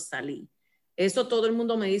 minutos salí. Eso todo el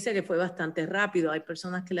mundo me dice que fue bastante rápido. Hay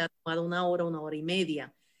personas que le ha tomado 1 hora, 1 hora y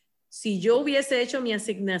media. Si yo hubiese hecho mi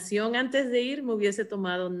asignación antes de ir, me hubiese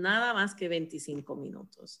tomado nada más que 25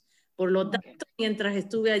 minutos. Por lo tanto, mientras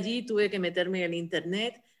estuve allí, tuve que meterme en el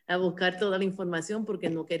internet a buscar toda la información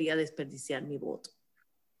porque no quería desperdiciar mi voto.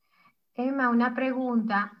 Emma, una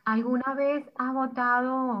pregunta. ¿Alguna vez has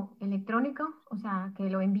votado electrónico? O sea, que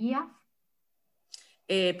lo envías.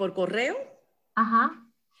 ¿Por correo? Ajá.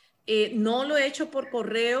 No lo he hecho por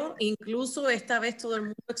correo, incluso esta vez todo el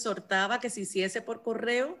mundo exhortaba que se hiciese por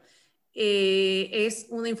correo. Es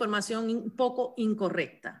una información un poco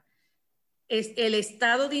incorrecta. El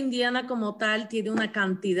estado de Indiana como tal tiene una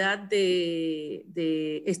cantidad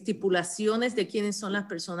de estipulaciones de quiénes son las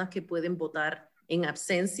personas que pueden votar en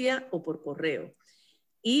absencia o por correo.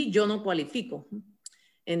 Y yo no cualifico.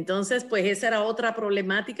 Entonces, pues esa era otra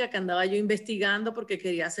problemática que andaba yo investigando porque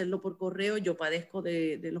quería hacerlo por correo. Yo padezco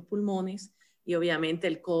de los pulmones y obviamente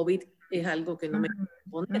el COVID es algo que no me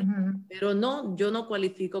puedo poner. Pero no, yo no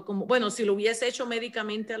cualifico como... Bueno, si lo hubiese hecho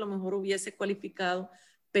médicamente a lo mejor hubiese cualificado,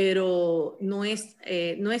 pero no es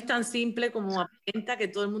tan simple como aparenta que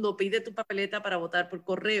todo el mundo pide tu papeleta para votar por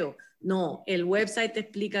correo. No, el website te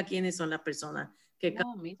explica quiénes son las personas que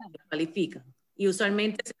califican. Y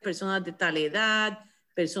usualmente son personas de tal edad,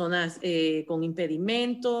 personas con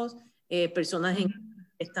impedimentos, personas que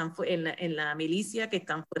están en la milicia, que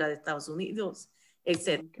están fuera de Estados Unidos,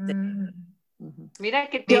 etc. Mira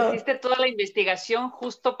que te hiciste toda la investigación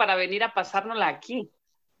justo para venir a pasárnosla aquí.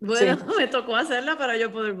 Bueno, sí. Me tocó hacerla para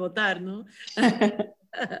yo poder votar, ¿no?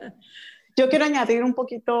 Yo quiero añadir un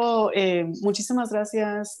poquito, muchísimas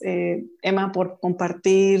gracias, Emma, por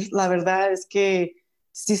compartir. La verdad es que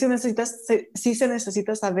sí se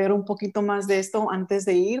necesita saber un poquito más de esto antes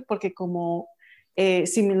de ir, porque como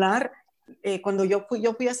similar, cuando yo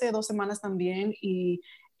fui hace 2 semanas también y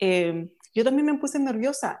yo también me puse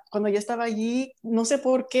nerviosa. Cuando ya estaba allí, no sé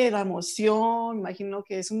por qué, la emoción, imagino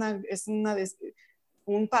que es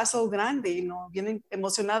un paso grande, ¿no? Bien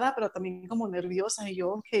emocionada, pero también como nerviosa. Y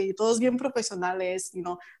yo, ok, todos bien profesionales,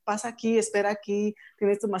 ¿no? Pasa aquí, espera aquí,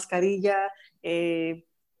 tienes tu mascarilla, y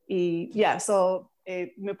ya,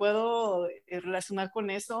 me puedo relacionar con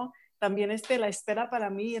eso. También la espera para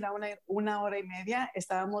mí era 1 hora y media,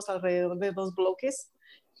 estábamos alrededor de 2 bloques,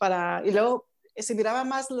 y luego se miraba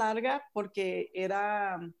más larga porque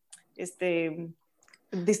era,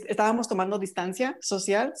 estábamos tomando distancia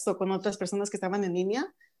social con otras personas que estaban en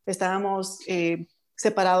línea. Estábamos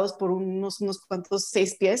separados por unos cuantos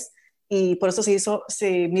 6 pies y por eso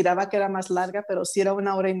se miraba que era más larga, pero sí era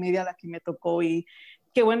 1 hora y media la que me tocó. Y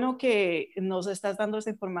qué bueno que nos estás dando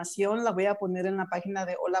esa información. La voy a poner en la página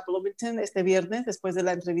de Hola Bloomington este viernes, después de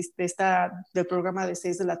la entrevista del programa de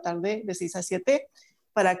 6 de la tarde, de 6 a 7,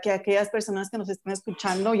 para que aquellas personas que nos estén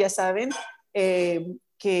escuchando ya saben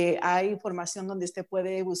que hay información donde usted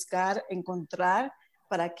puede buscar, encontrar,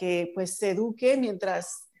 para que pues se eduque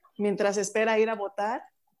mientras espera ir a votar.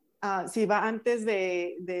 Si va antes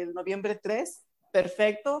del noviembre 3,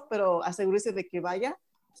 perfecto, pero asegúrese de que vaya.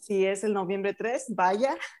 Si es el noviembre 3,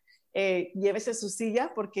 vaya, llévese su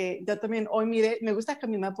silla, porque yo también hoy me gusta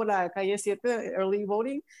caminar por la calle 7, Early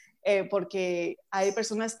Voting, porque hay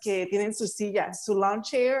personas que tienen su silla, su lawn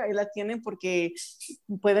chair, ahí la tienen porque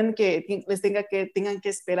pueden que tengan que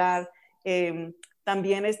esperar.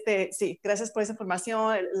 También, sí, gracias por esa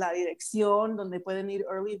información, la dirección donde pueden ir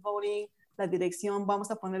Early Voting, la dirección,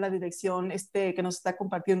 vamos a poner la dirección que nos está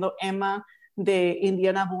compartiendo Emma de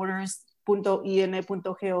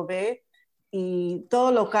indianaborders.in.gov y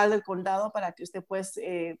todo local del condado para que usted pues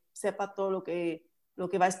sepa todo lo que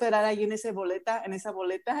va a esperar ahí en esa boleta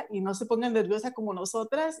y no se ponga nerviosa como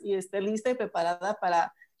nosotras y esté lista y preparada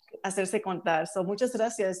para hacerse contar. Muchas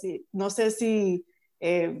gracias. Y no sé si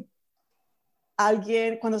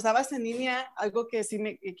alguien, cuando estabas en línea, algo que sí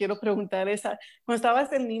me quiero preguntar es, cuando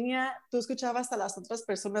estabas en línea, ¿tú escuchabas a las otras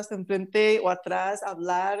personas enfrente o atrás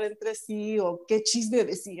hablar entre sí o qué chisme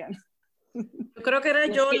decían? Yo creo que era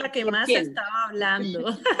yo la que más estaba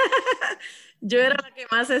hablando. Yo era la que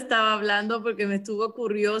más estaba hablando porque me estuvo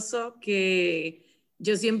curioso que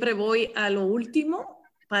yo siempre voy a lo último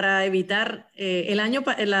para evitar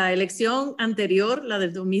la elección anterior, la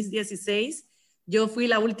del 2016, yo fui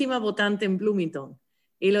la última votante en Bloomington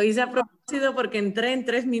y lo hice a propósito porque entré en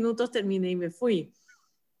 3 minutos, terminé y me fui.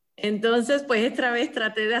 Entonces, pues esta vez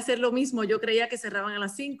traté de hacer lo mismo. Yo creía que cerraban a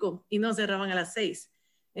las 5 y no cerraban a las 6.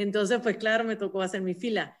 Entonces, pues claro, me tocó hacer mi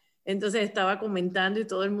fila. Entonces estaba comentando y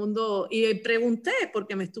todo el mundo, y pregunté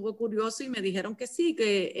porque me estuvo curioso y me dijeron que sí,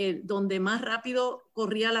 que donde más rápido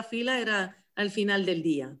corría la fila era al final del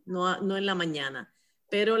día, no en la mañana.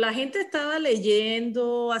 pero la gente estaba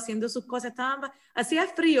leyendo, haciendo sus cosas. Hacía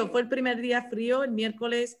frío, fue el primer día frío,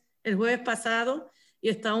 el jueves pasado, y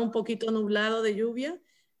estaba un poquito nublado de lluvia,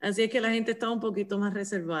 así es que la gente estaba un poquito más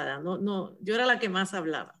reservada. Yo era la que más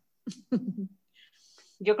hablaba.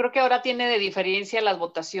 Yo creo que ahora tiene de diferencia las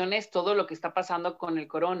votaciones todo lo que está pasando con el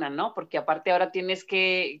corona, ¿no? Porque aparte ahora tienes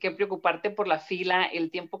que preocuparte por la fila,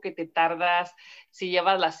 el tiempo que te tardas, si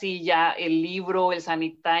llevas la silla, el libro, el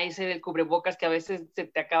sanitizer, el cubrebocas, que a veces se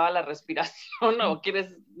te acaba la respiración o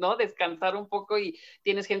quieres, ¿no?, descansar un poco y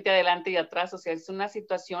tienes gente adelante y atrás. O sea, es una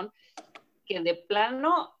situación que de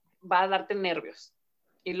plano va a darte nervios.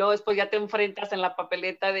 Y luego después ya te enfrentas en la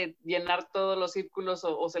papeleta de llenar todos los círculos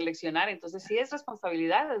o seleccionar. Entonces sí es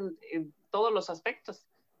responsabilidad en todos los aspectos.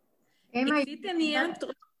 Emma, y sí tenían,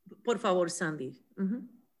 por favor, Sandy.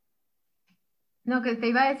 No, que te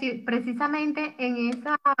iba a decir, precisamente en ese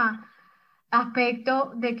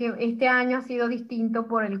aspecto de que este año ha sido distinto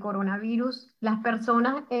por el coronavirus, las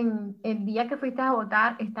personas en el día que fuiste a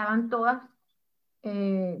votar estaban todas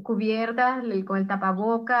cubiertas con el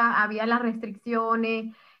tapaboca, había las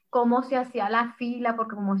restricciones, cómo se hacía la fila,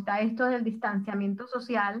 porque como está esto del distanciamiento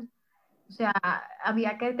social, o sea,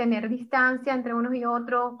 había que tener distancia entre unos y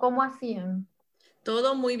otros. ¿Cómo hacían?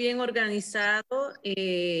 Todo muy bien organizado,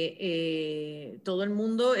 todo el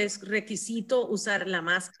mundo es requisito usar la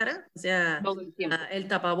máscara, o sea, el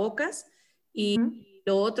tapabocas, y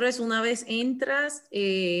lo otro es una vez entras,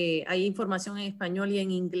 hay información en español y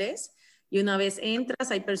en inglés, y una vez entras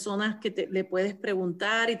hay personas que le puedes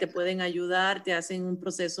preguntar y te pueden ayudar, te hacen un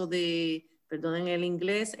proceso de, perdonen el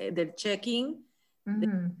inglés, del check-in.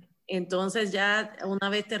 Entonces ya una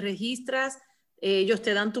vez te registras, ellos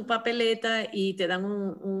te dan tu papeleta y te dan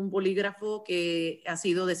un bolígrafo que ha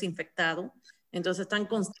sido desinfectado. Entonces están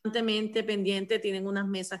constantemente pendientes, tienen unas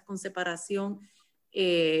mesas con separación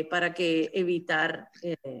para evitar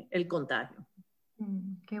el contagio.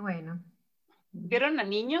 Qué bueno. ¿Vieron a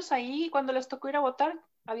niños ahí cuando les tocó ir a votar?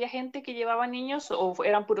 ¿Había gente que llevaba niños o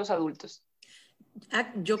eran puros adultos?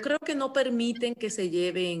 Yo creo que no permiten que se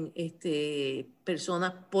lleven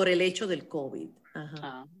personas por el hecho del COVID.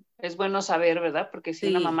 Ajá. Es bueno saber, ¿verdad? Porque si a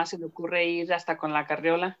una mamá se le ocurre ir hasta con la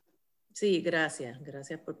carriola. Sí, gracias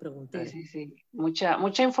por preguntar. Sí.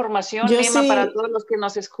 Mucha información, Emma, para todos los que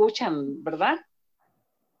nos escuchan, ¿verdad?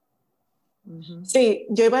 Sí,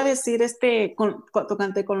 yo iba a decir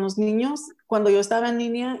tocante con los niños, cuando yo estaba en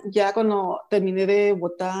línea, ya cuando terminé de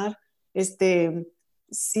votar,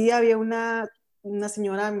 sí había una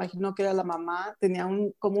señora, me imagino que era la mamá, tenía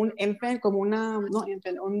un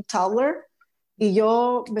toddler, y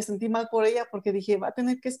yo me sentí mal por ella porque dije, va a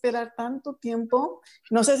tener que esperar tanto tiempo.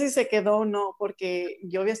 No sé si se quedó o no, porque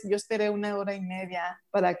yo esperé 1 hora y media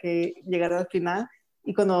para que llegara al final,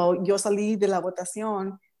 y cuando yo salí de la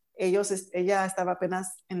votación, ella estaba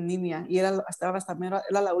apenas en línea y era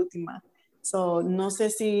la última. So, no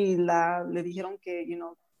sé si le dijeron que,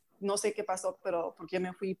 no sé qué pasó, pero porque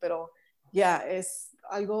me fui, pero es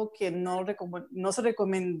algo que no se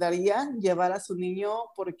recomendaría llevar a su niño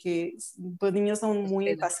porque pues niños son muy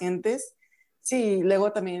impacientes. Sí,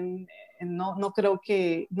 luego también no creo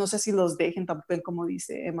que, no sé si los dejen tampoco, como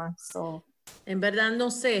dice Emma. So, en verdad no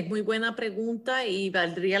sé, es muy buena pregunta y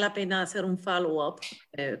valdría la pena hacer un follow-up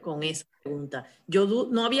con esa pregunta.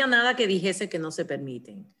 No había nada que dijese que no se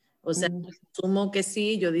permiten. O sea, asumo que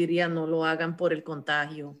sí, yo diría no lo hagan por el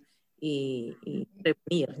contagio y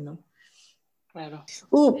prevenir, ¿no? Claro.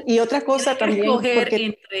 Y otra cosa también. Escoger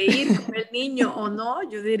entre ir con el niño o no,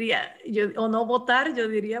 yo diría, o no votar, yo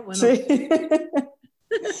diría, bueno. Sí.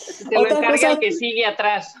 Te lo encarga el que sigue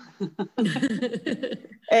atrás.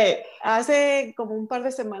 Hace como un par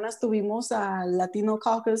de semanas tuvimos al Latino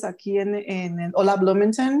Caucus aquí en Hola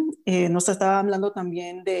Bloomington. Nos estaba hablando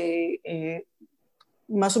también de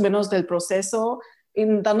más o menos del proceso, y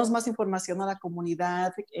darnos más información a la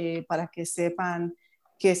comunidad para que sepan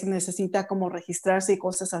que se necesita como registrarse y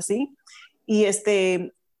cosas así. Y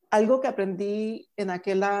algo que aprendí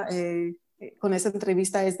con esa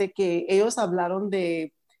entrevista es de que ellos hablaron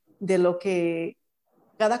de lo que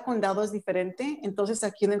cada condado es diferente. Entonces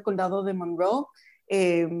aquí en el condado de Monroe,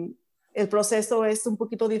 el proceso es un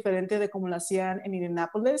poquito diferente de como lo hacían en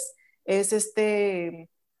Indianapolis.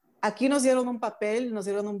 Aquí nos dieron un papel, nos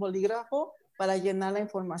dieron un bolígrafo para llenar la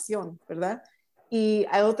información, ¿verdad? Y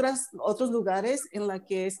hay otros lugares en la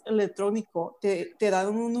que es electrónico, te dan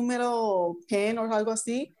un número PIN o algo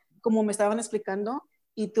así, como me estaban explicando,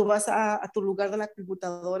 y tú vas a tu lugar de la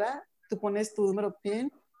computadora, tú pones tu número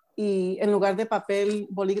PIN, y en lugar de papel,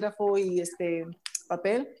 bolígrafo y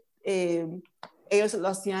papel, ellos lo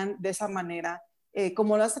hacían de esa manera.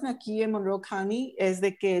 como lo hacen aquí en Monroe County, es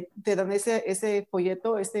de que te dan ese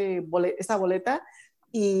folleto, esa boleta,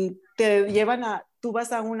 y te llevan tú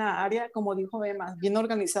vas a una área, como dijo Emma, bien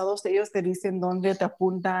organizados, ellos te dicen dónde te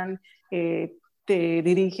apuntan, te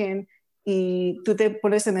dirigen, y tú te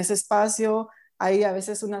pones en ese espacio. Hay a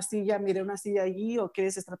veces una silla, mire una silla allí, o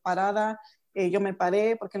quieres estar parada. Yo me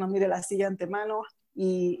paré porque no mire la silla antemano,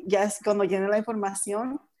 y ya es cuando llené la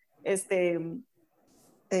información,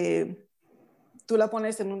 tú la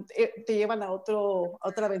pones te llevan a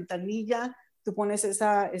otra ventanilla, tú pones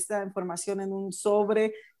esa información en un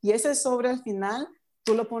sobre, y ese sobre al final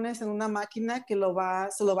tú lo pones en una máquina que se lo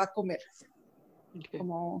va a comer. Okay.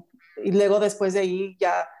 Y luego después de ahí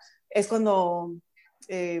ya es cuando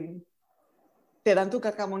te dan tu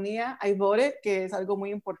cacamonía. I voted, que es algo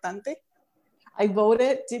muy importante. I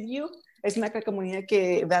voted, did you? Es una cacamonía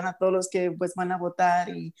que dan a todos los que pues van a votar,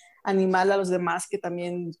 y animar a los demás que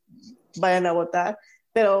también vayan a votar.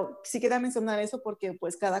 Pero sí quería mencionar eso porque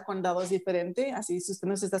pues cada condado es diferente. Así, si usted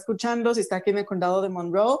nos está escuchando, si está aquí en el condado de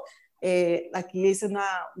Monroe, aquí es una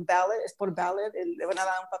ballot, es por ballot, le van a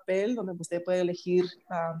dar un papel donde usted puede elegir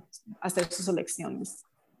hacer sus elecciones.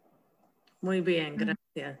 Muy bien,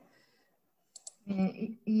 gracias.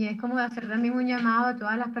 Y es como de hacer también un llamado a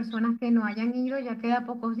todas las personas que no hayan ido, ya queda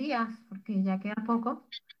pocos días, porque ya queda poco,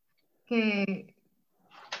 que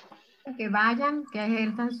vayan, que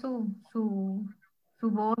ejerzan su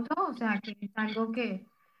voto, o sea, que es algo que,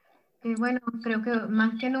 bueno, creo que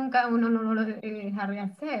más que nunca uno no lo debe dejar de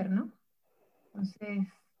hacer, ¿no? Entonces,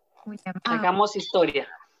 un llamado. Hagamos historia.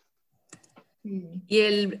 Sí. Y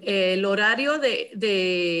el horario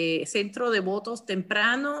de centro de votos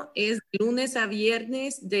temprano es de lunes a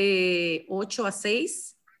viernes de 8 a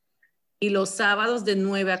 6 y los sábados de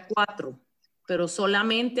 9 a 4, pero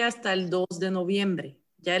solamente hasta el 2 de noviembre.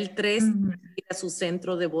 Ya el 3 a su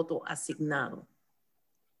centro de voto asignado.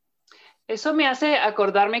 Eso me hace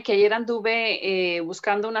acordarme que ayer anduve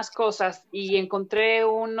buscando unas cosas y encontré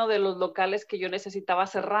uno de los locales que yo necesitaba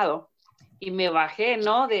cerrado. Y me bajé,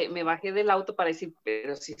 ¿no? Me bajé del auto para decir,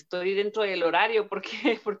 pero si estoy dentro del horario, ¿por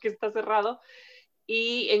qué está cerrado?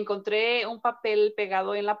 Y encontré un papel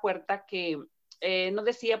pegado en la puerta que no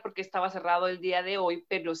decía por qué estaba cerrado el día de hoy,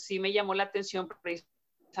 pero sí me llamó la atención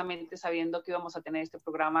precisamente sabiendo que íbamos a tener este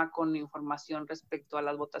programa con información respecto a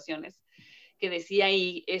las votaciones, que decía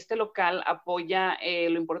ahí, este local apoya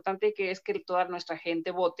lo importante que es que toda nuestra gente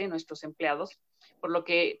vote, nuestros empleados, por lo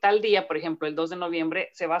que tal día, por ejemplo, el 2 de noviembre,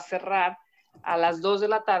 se va a cerrar a las 2 de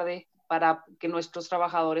la tarde para que nuestros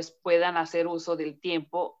trabajadores puedan hacer uso del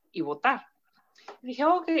tiempo y votar. Y dije,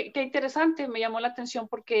 oh, qué interesante, me llamó la atención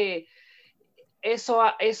porque eso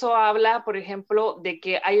habla, por ejemplo, de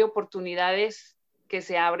que hay oportunidades que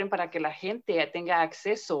se abren para que la gente tenga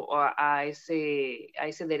acceso a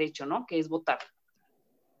ese derecho, ¿no? Que es votar.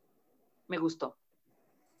 Me gustó.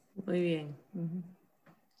 Muy bien.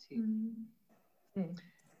 Sí. Sí.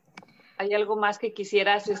 ¿Hay algo más que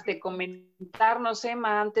quisieras comentar, no sé,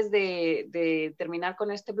 Emma, antes de terminar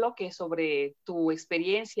con este bloque sobre tu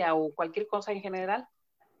experiencia o cualquier cosa en general?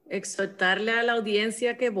 Exhortarle a la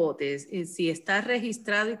audiencia que vote. Si está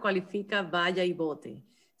registrado y cualifica, vaya y vote.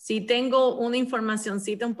 Sí tengo una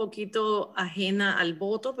informacioncita un poquito ajena al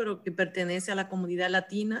voto, pero que pertenece a la comunidad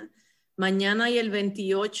latina. Mañana y el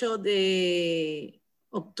 28 de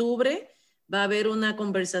octubre va a haber una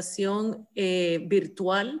conversación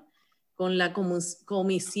virtual con la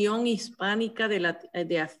Comisión Hispánica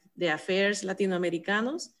de Affairs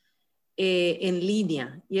Latinoamericanos en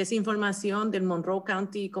línea. Y esa información del Monroe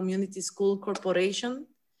County Community School Corporation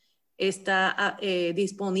está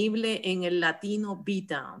disponible en el Latino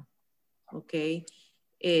B-Town. Ok.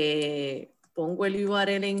 Pongo el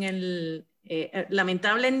URL en el...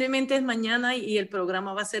 lamentablemente es mañana y el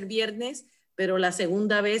programa va a ser viernes, pero la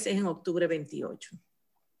segunda vez es en octubre 28.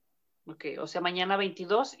 Ok, o sea, mañana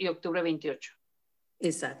 22 y octubre 28.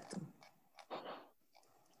 Exacto.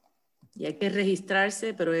 Y hay que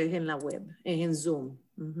registrarse, pero es en la web, es en Zoom.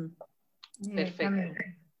 Perfecto.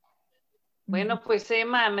 Bueno, pues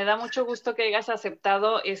Emma, me da mucho gusto que hayas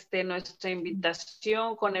aceptado nuestra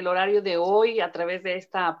invitación con el horario de hoy a través de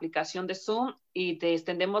esta aplicación de Zoom, y te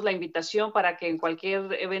extendemos la invitación para que en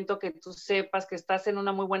cualquier evento que tú sepas que estás en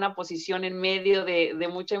una muy buena posición en medio de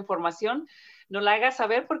mucha información, nos la hagas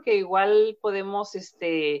saber, porque igual podemos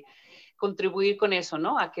contribuir con eso,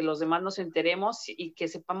 ¿no? A que los demás nos enteremos y que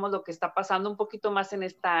sepamos lo que está pasando un poquito más en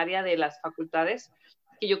esta área de las facultades,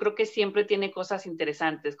 que yo creo que siempre tiene cosas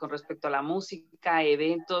interesantes con respecto a la música,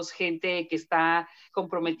 eventos, gente que está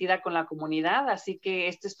comprometida con la comunidad. Así que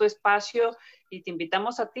este es tu espacio y te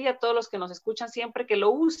invitamos a ti y a todos los que nos escuchan siempre que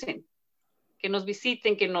lo usen, que nos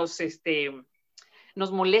visiten, que nos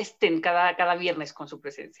nos molesten cada viernes con su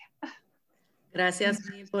presencia. Gracias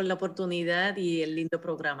mil por la oportunidad y el lindo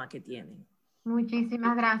programa que tienen.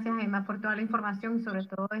 Muchísimas gracias, Emma, por toda la información y sobre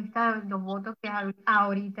todo los votos que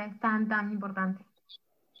ahorita están tan importantes.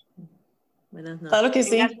 Buenas noches. Claro que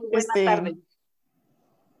sí. Buenas tardes.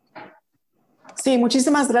 Sí,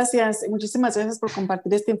 muchísimas gracias. Muchísimas gracias por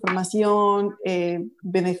compartir esta información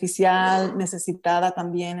beneficial, necesitada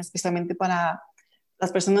también, especialmente para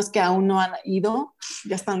las personas que aún no han ido.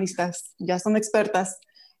 Ya están listas, ya son expertas.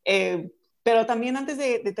 Pero también antes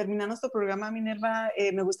de terminar nuestro programa, Minerva,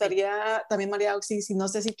 me gustaría también, María Auxi, no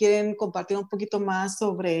sé si quieren compartir un poquito más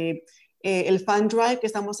sobre el Fund Drive que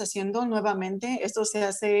estamos haciendo nuevamente. Esto se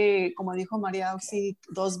hace, como dijo María Auxi,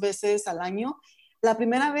 2 veces al año. La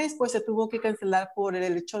primera vez pues se tuvo que cancelar por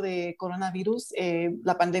el hecho de coronavirus.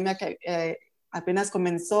 La pandemia que apenas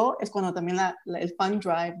comenzó es cuando también el Fund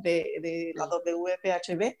Drive de la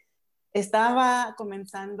WFHB estaba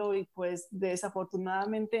comenzando y pues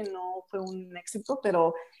desafortunadamente no fue un éxito,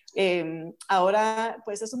 pero ahora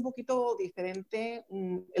pues es un poquito diferente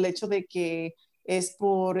el hecho de que es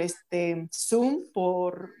por Zoom,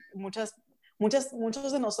 por muchos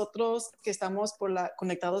de nosotros que estamos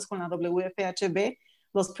conectados con la WFHB,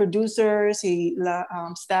 los producers y la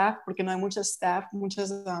staff, porque no hay muchos staff,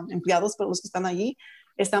 muchos empleados, pero los que están allí,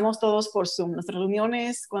 estamos todos por Zoom. Nuestras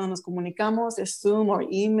reuniones, cuando nos comunicamos, es Zoom o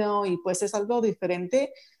email y pues es algo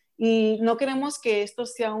diferente. Y no queremos que esto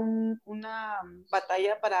sea una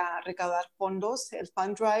batalla para recaudar fondos. El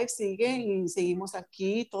Fund Drive sigue y seguimos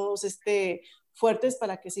aquí todos fuertes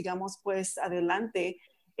para que sigamos pues adelante.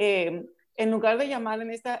 En lugar de llamar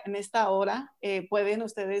en esta hora, pueden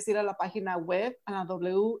ustedes ir a la página web, a la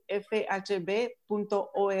wfhb.org,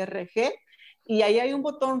 y ahí hay un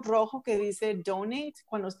botón rojo que dice Donate.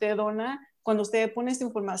 Cuando usted dona, cuando usted pone su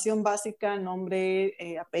información básica, nombre,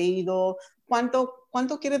 apellido,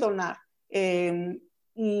 cuánto quiere donar.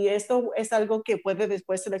 Y esto es algo que puede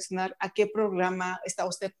después seleccionar a qué programa está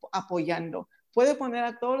usted apoyando. Puede poner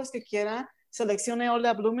a todos los que quiera. Seleccione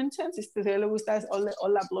Hola Bloomington, si a usted le gusta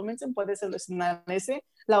Hola Bloomington, puede seleccionar ese,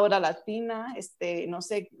 la hora latina, no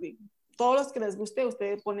sé, todos los que les guste,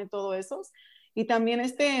 usted pone todos esos. Y también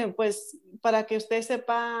pues, para que usted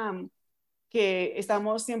sepa que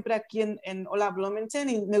estamos siempre aquí en Hola Bloomington,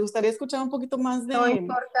 y me gustaría escuchar un poquito más de Lo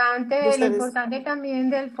importante ustedes. también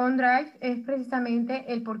del Fund Drive es precisamente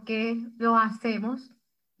el por qué lo hacemos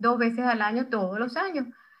 2 veces al año, todos los años,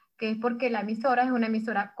 que es porque la emisora es una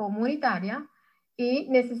emisora comunitaria y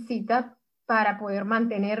necesita, para poder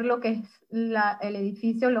mantener lo que es el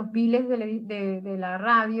edificio, los biles de la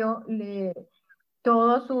radio,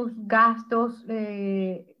 todos sus gastos,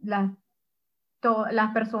 las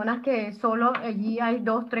personas que solo allí hay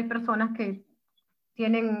 2, 3 personas que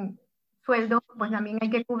tienen sueldo, pues también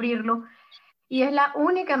hay que cubrirlo. Y es la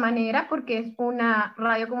única manera, porque es una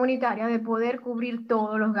radio comunitaria, de poder cubrir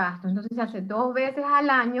todos los gastos. Entonces se hace 2 veces al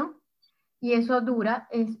año y eso dura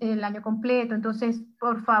el año completo. Entonces,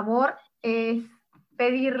 por favor, es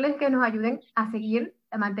pedirles que nos ayuden a seguir,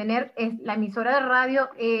 a mantener la emisora de radio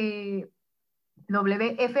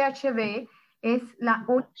WFHB. Es la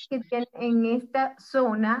única que tiene en esta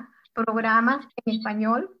zona programas en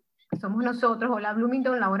español, que somos nosotros, Hola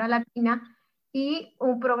Bloomington, la hora latina, y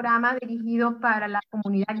un programa dirigido para la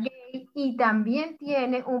comunidad gay, y también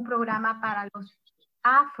tiene un programa para los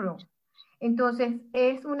afro. Entonces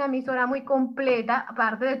es una emisora muy completa,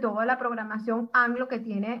 aparte de toda la programación anglo que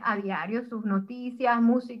tiene a diario, sus noticias,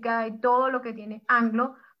 música y todo lo que tiene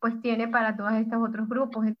anglo, pues tiene para todos estos otros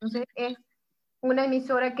grupos. Entonces es una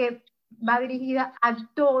emisora que va dirigida a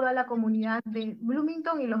toda la comunidad de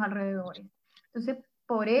Bloomington y los alrededores. Entonces,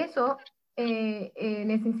 por eso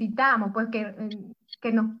necesitamos pues,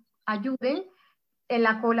 que nos ayuden.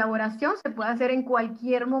 La colaboración se puede hacer en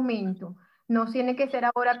cualquier momento. No tiene que ser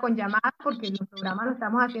ahora con llamadas, porque los programas lo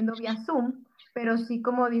estamos haciendo vía Zoom, pero sí,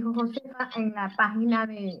 como dijo Josefa, en la página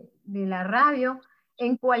de la radio,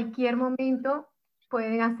 en cualquier momento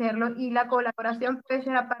pueden hacerlo, y la colaboración puede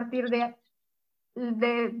ser a partir de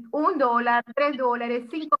 $1, $3,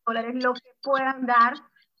 $5, lo que puedan dar,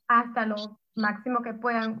 hasta lo máximo que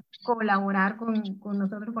puedan colaborar con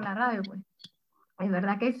nosotros, con la radio. Pues es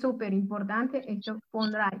verdad que es súper importante esto,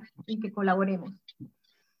 Fund Drive, y que colaboremos.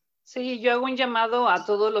 Sí, yo hago un llamado a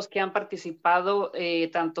todos los que han participado,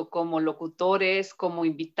 tanto como locutores, como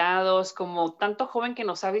invitados, como tanto joven que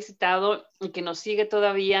nos ha visitado y que nos sigue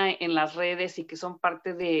todavía en las redes y que son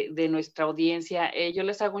parte de nuestra audiencia. Yo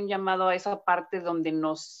les hago un llamado a esa parte donde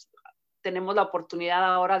tenemos la oportunidad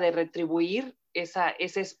ahora de retribuir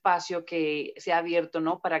ese espacio que se ha abierto,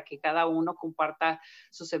 ¿no? Para que cada uno comparta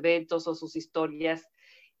sus eventos o sus historias.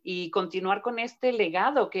 y continuar con este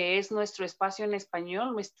legado que es nuestro espacio en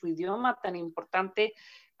español, nuestro idioma tan importante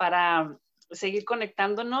para seguir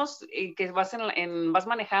conectándonos, que vas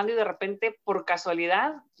manejando y de repente por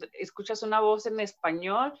casualidad escuchas una voz en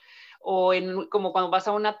español o como cuando vas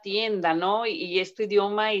a una tienda, ¿no? Y es tu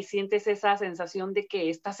idioma y sientes esa sensación de que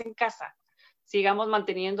estás en casa. Sigamos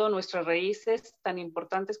manteniendo nuestras raíces tan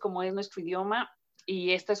importantes como es nuestro idioma,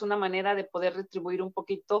 y esta es una manera de poder retribuir un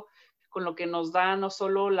poquito con lo que nos da no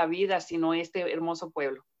solo la vida, sino este hermoso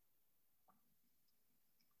pueblo.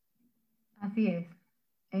 Así es.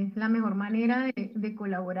 Es la mejor manera de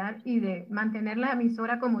colaborar y de mantener la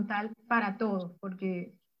emisora como tal para todos,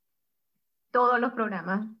 porque todos los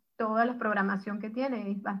programas, toda la programación que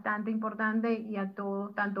tiene es bastante importante, y a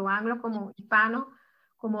todos, tanto anglos como hispanos,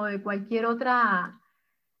 como de cualquier otra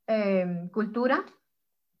cultura,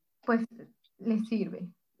 pues les sirve,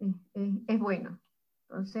 es bueno.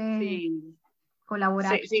 Entonces, sí,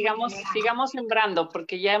 colaborar. Sí, sigamos sembrando,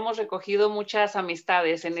 porque ya hemos recogido muchas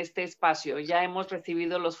amistades en este espacio, ya hemos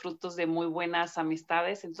recibido los frutos de muy buenas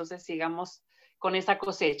amistades, entonces sigamos con esa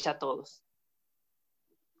cosecha todos.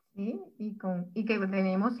 Sí, y que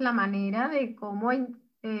tenemos la manera de cómo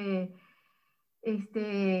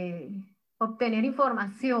obtener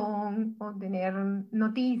información, obtener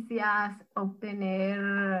noticias,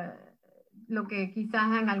 obtener lo que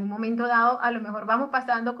quizás en algún momento dado, a lo mejor vamos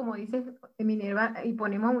pasando, como dices, Minerva, y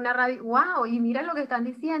ponemos una radio, wow, y mira lo que están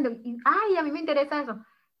diciendo, y ay, a mí me interesa eso.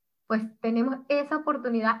 Pues tenemos esa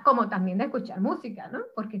oportunidad, como también de escuchar música, ¿no?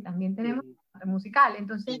 Porque también tenemos musical.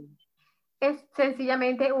 Entonces, es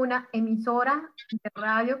sencillamente una emisora de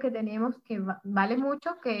radio que tenemos que vale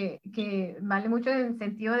mucho, que vale mucho en el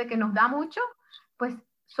sentido de que nos da mucho, pues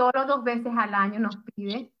solo 2 veces al año nos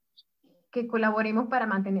pide que colaboremos para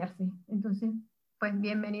mantenerse. Entonces, pues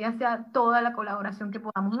bienvenida sea toda la colaboración que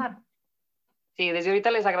podamos dar. Sí, desde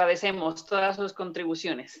ahorita les agradecemos todas sus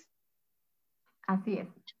contribuciones. Así es.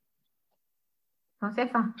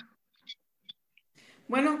 Josefa.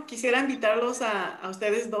 Bueno, quisiera invitarlos a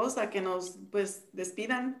ustedes dos a que nos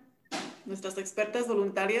despidan, nuestras expertas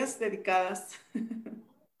voluntarias dedicadas.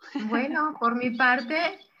 Bueno, por mi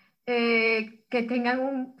parte, que tengan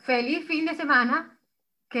un feliz fin de semana,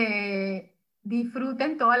 que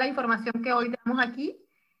disfruten toda la información que hoy tenemos aquí,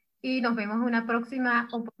 y nos vemos en una próxima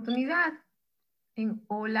oportunidad en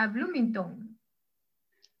Hola Bloomington.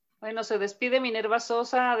 Bueno, se despide Minerva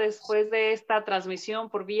Sosa después de esta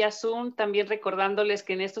transmisión por vía Zoom, también recordándoles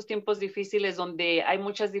que en estos tiempos difíciles donde hay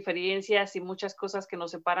muchas diferencias y muchas cosas que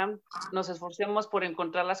nos separan, nos esforcemos por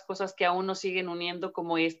encontrar las cosas que aún nos siguen uniendo,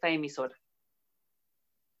 como esta emisora.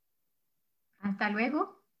 Hasta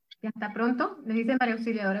luego y hasta pronto, le dice María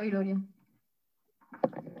Auxiliadora Viloria.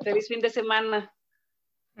 Feliz fin de semana.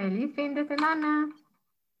 Feliz fin de semana.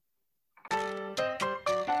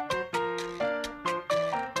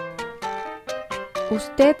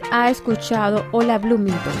 Usted ha escuchado Hola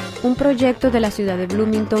Bloomington, un proyecto de la ciudad de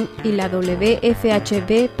Bloomington y la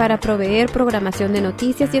WFHB para proveer programación de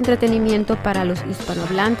noticias y entretenimiento para los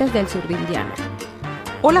hispanohablantes del sur de Indiana.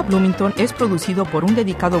 Hola Bloomington es producido por un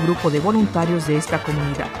dedicado grupo de voluntarios de esta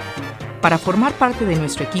comunidad. Para formar parte de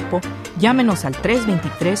nuestro equipo, llámenos al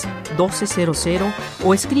 323-1200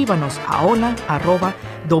 o escríbanos a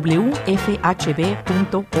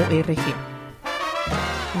hola@wfhb.org.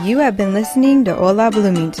 You have been listening to Hola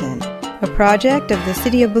Bloomington, a project of the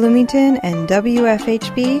City of Bloomington and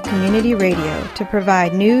WFHB Community Radio to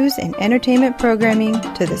provide news and entertainment programming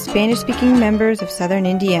to the Spanish-speaking members of Southern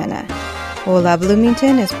Indiana. Hola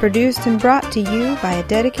Bloomington is produced and brought to you by a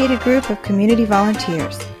dedicated group of community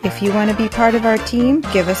volunteers. If you want to be part of our team,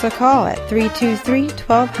 give us a call at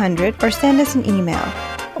 323-1200 or send us an email,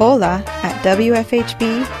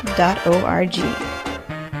 hola@wfhb.org.